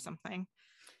there or something.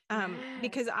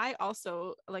 Because I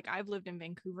also I've lived in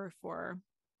Vancouver for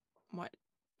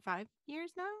 5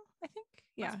 years now, I think.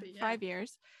 Yeah, 5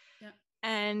 years. Yeah.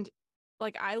 And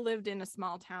I lived in a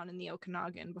small town in the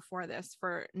Okanagan before this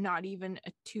for not even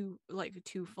two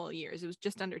full years. It was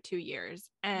just under 2 years.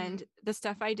 And the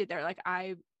stuff I did there,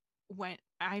 I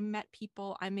met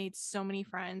people, I made so many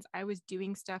friends. I was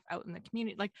doing stuff out in the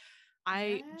community.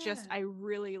 I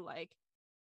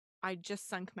just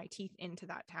sunk my teeth into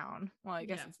that town. Well, I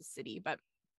guess it's a city, but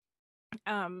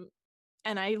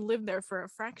And I lived there for a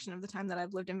fraction of the time that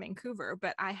I've lived in Vancouver,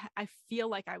 but I feel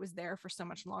like I was there for so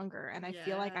much longer. And I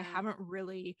feel like I haven't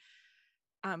really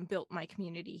built my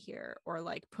community here or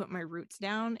like put my roots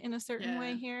down in a certain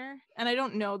way here. And I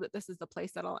don't know that this is the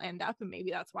place that I'll end up. And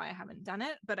maybe that's why I haven't done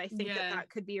it. But I think that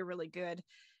could be a really good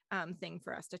thing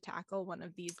for us to tackle one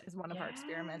of these as one of our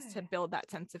experiments to build that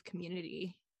sense of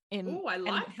community in I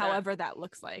like that. However that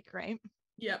looks like, right?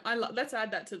 Yeah, let's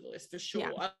add that to the list for sure.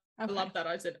 Yeah. I love that.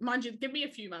 I said, mind you, give me a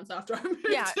few months after I moved.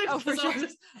 Yeah, for sure.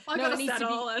 I got to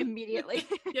settle and immediately.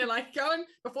 Yeah, like going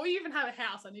before you even have a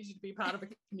house. I need you to be part of a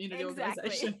community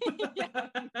organization.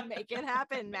 Make it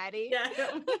happen, Maddie. Yeah,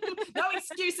 no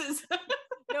excuses.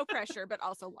 No pressure, but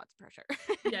also lots of pressure.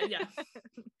 Yeah.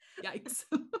 Yikes.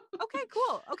 Okay,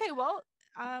 cool. Okay, well,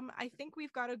 I think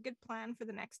we've got a good plan for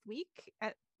the next week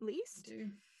at least.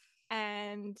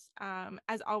 And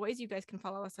as always, you guys can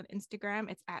follow us on Instagram.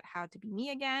 It's at How to Be Me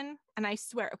Again. And I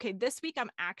swear, okay, this week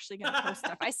I'm actually going to post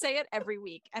stuff. I say it every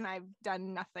week and I've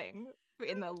done nothing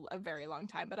in a very long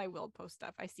time, but I will post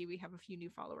stuff. I see we have a few new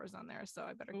followers on there, so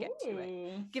I better get to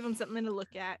it. Give them something to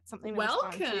look at, something to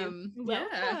welcome.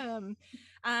 Welcome.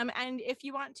 And if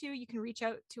you want to, you can reach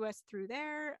out to us through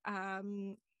there.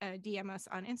 DM us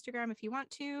on Instagram if you want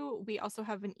to. We also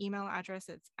have an email address.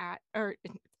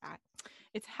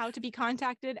 It's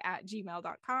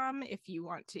howtobecontacted@gmail.com if you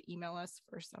want to email us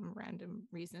for some random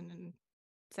reason and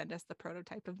send us the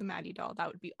prototype of the Maddie doll. That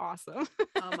would be awesome.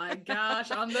 Oh my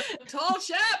gosh, on the tall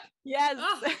ship. Yes.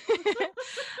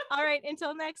 All right,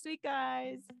 until next week,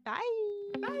 guys. Bye.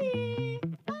 Bye.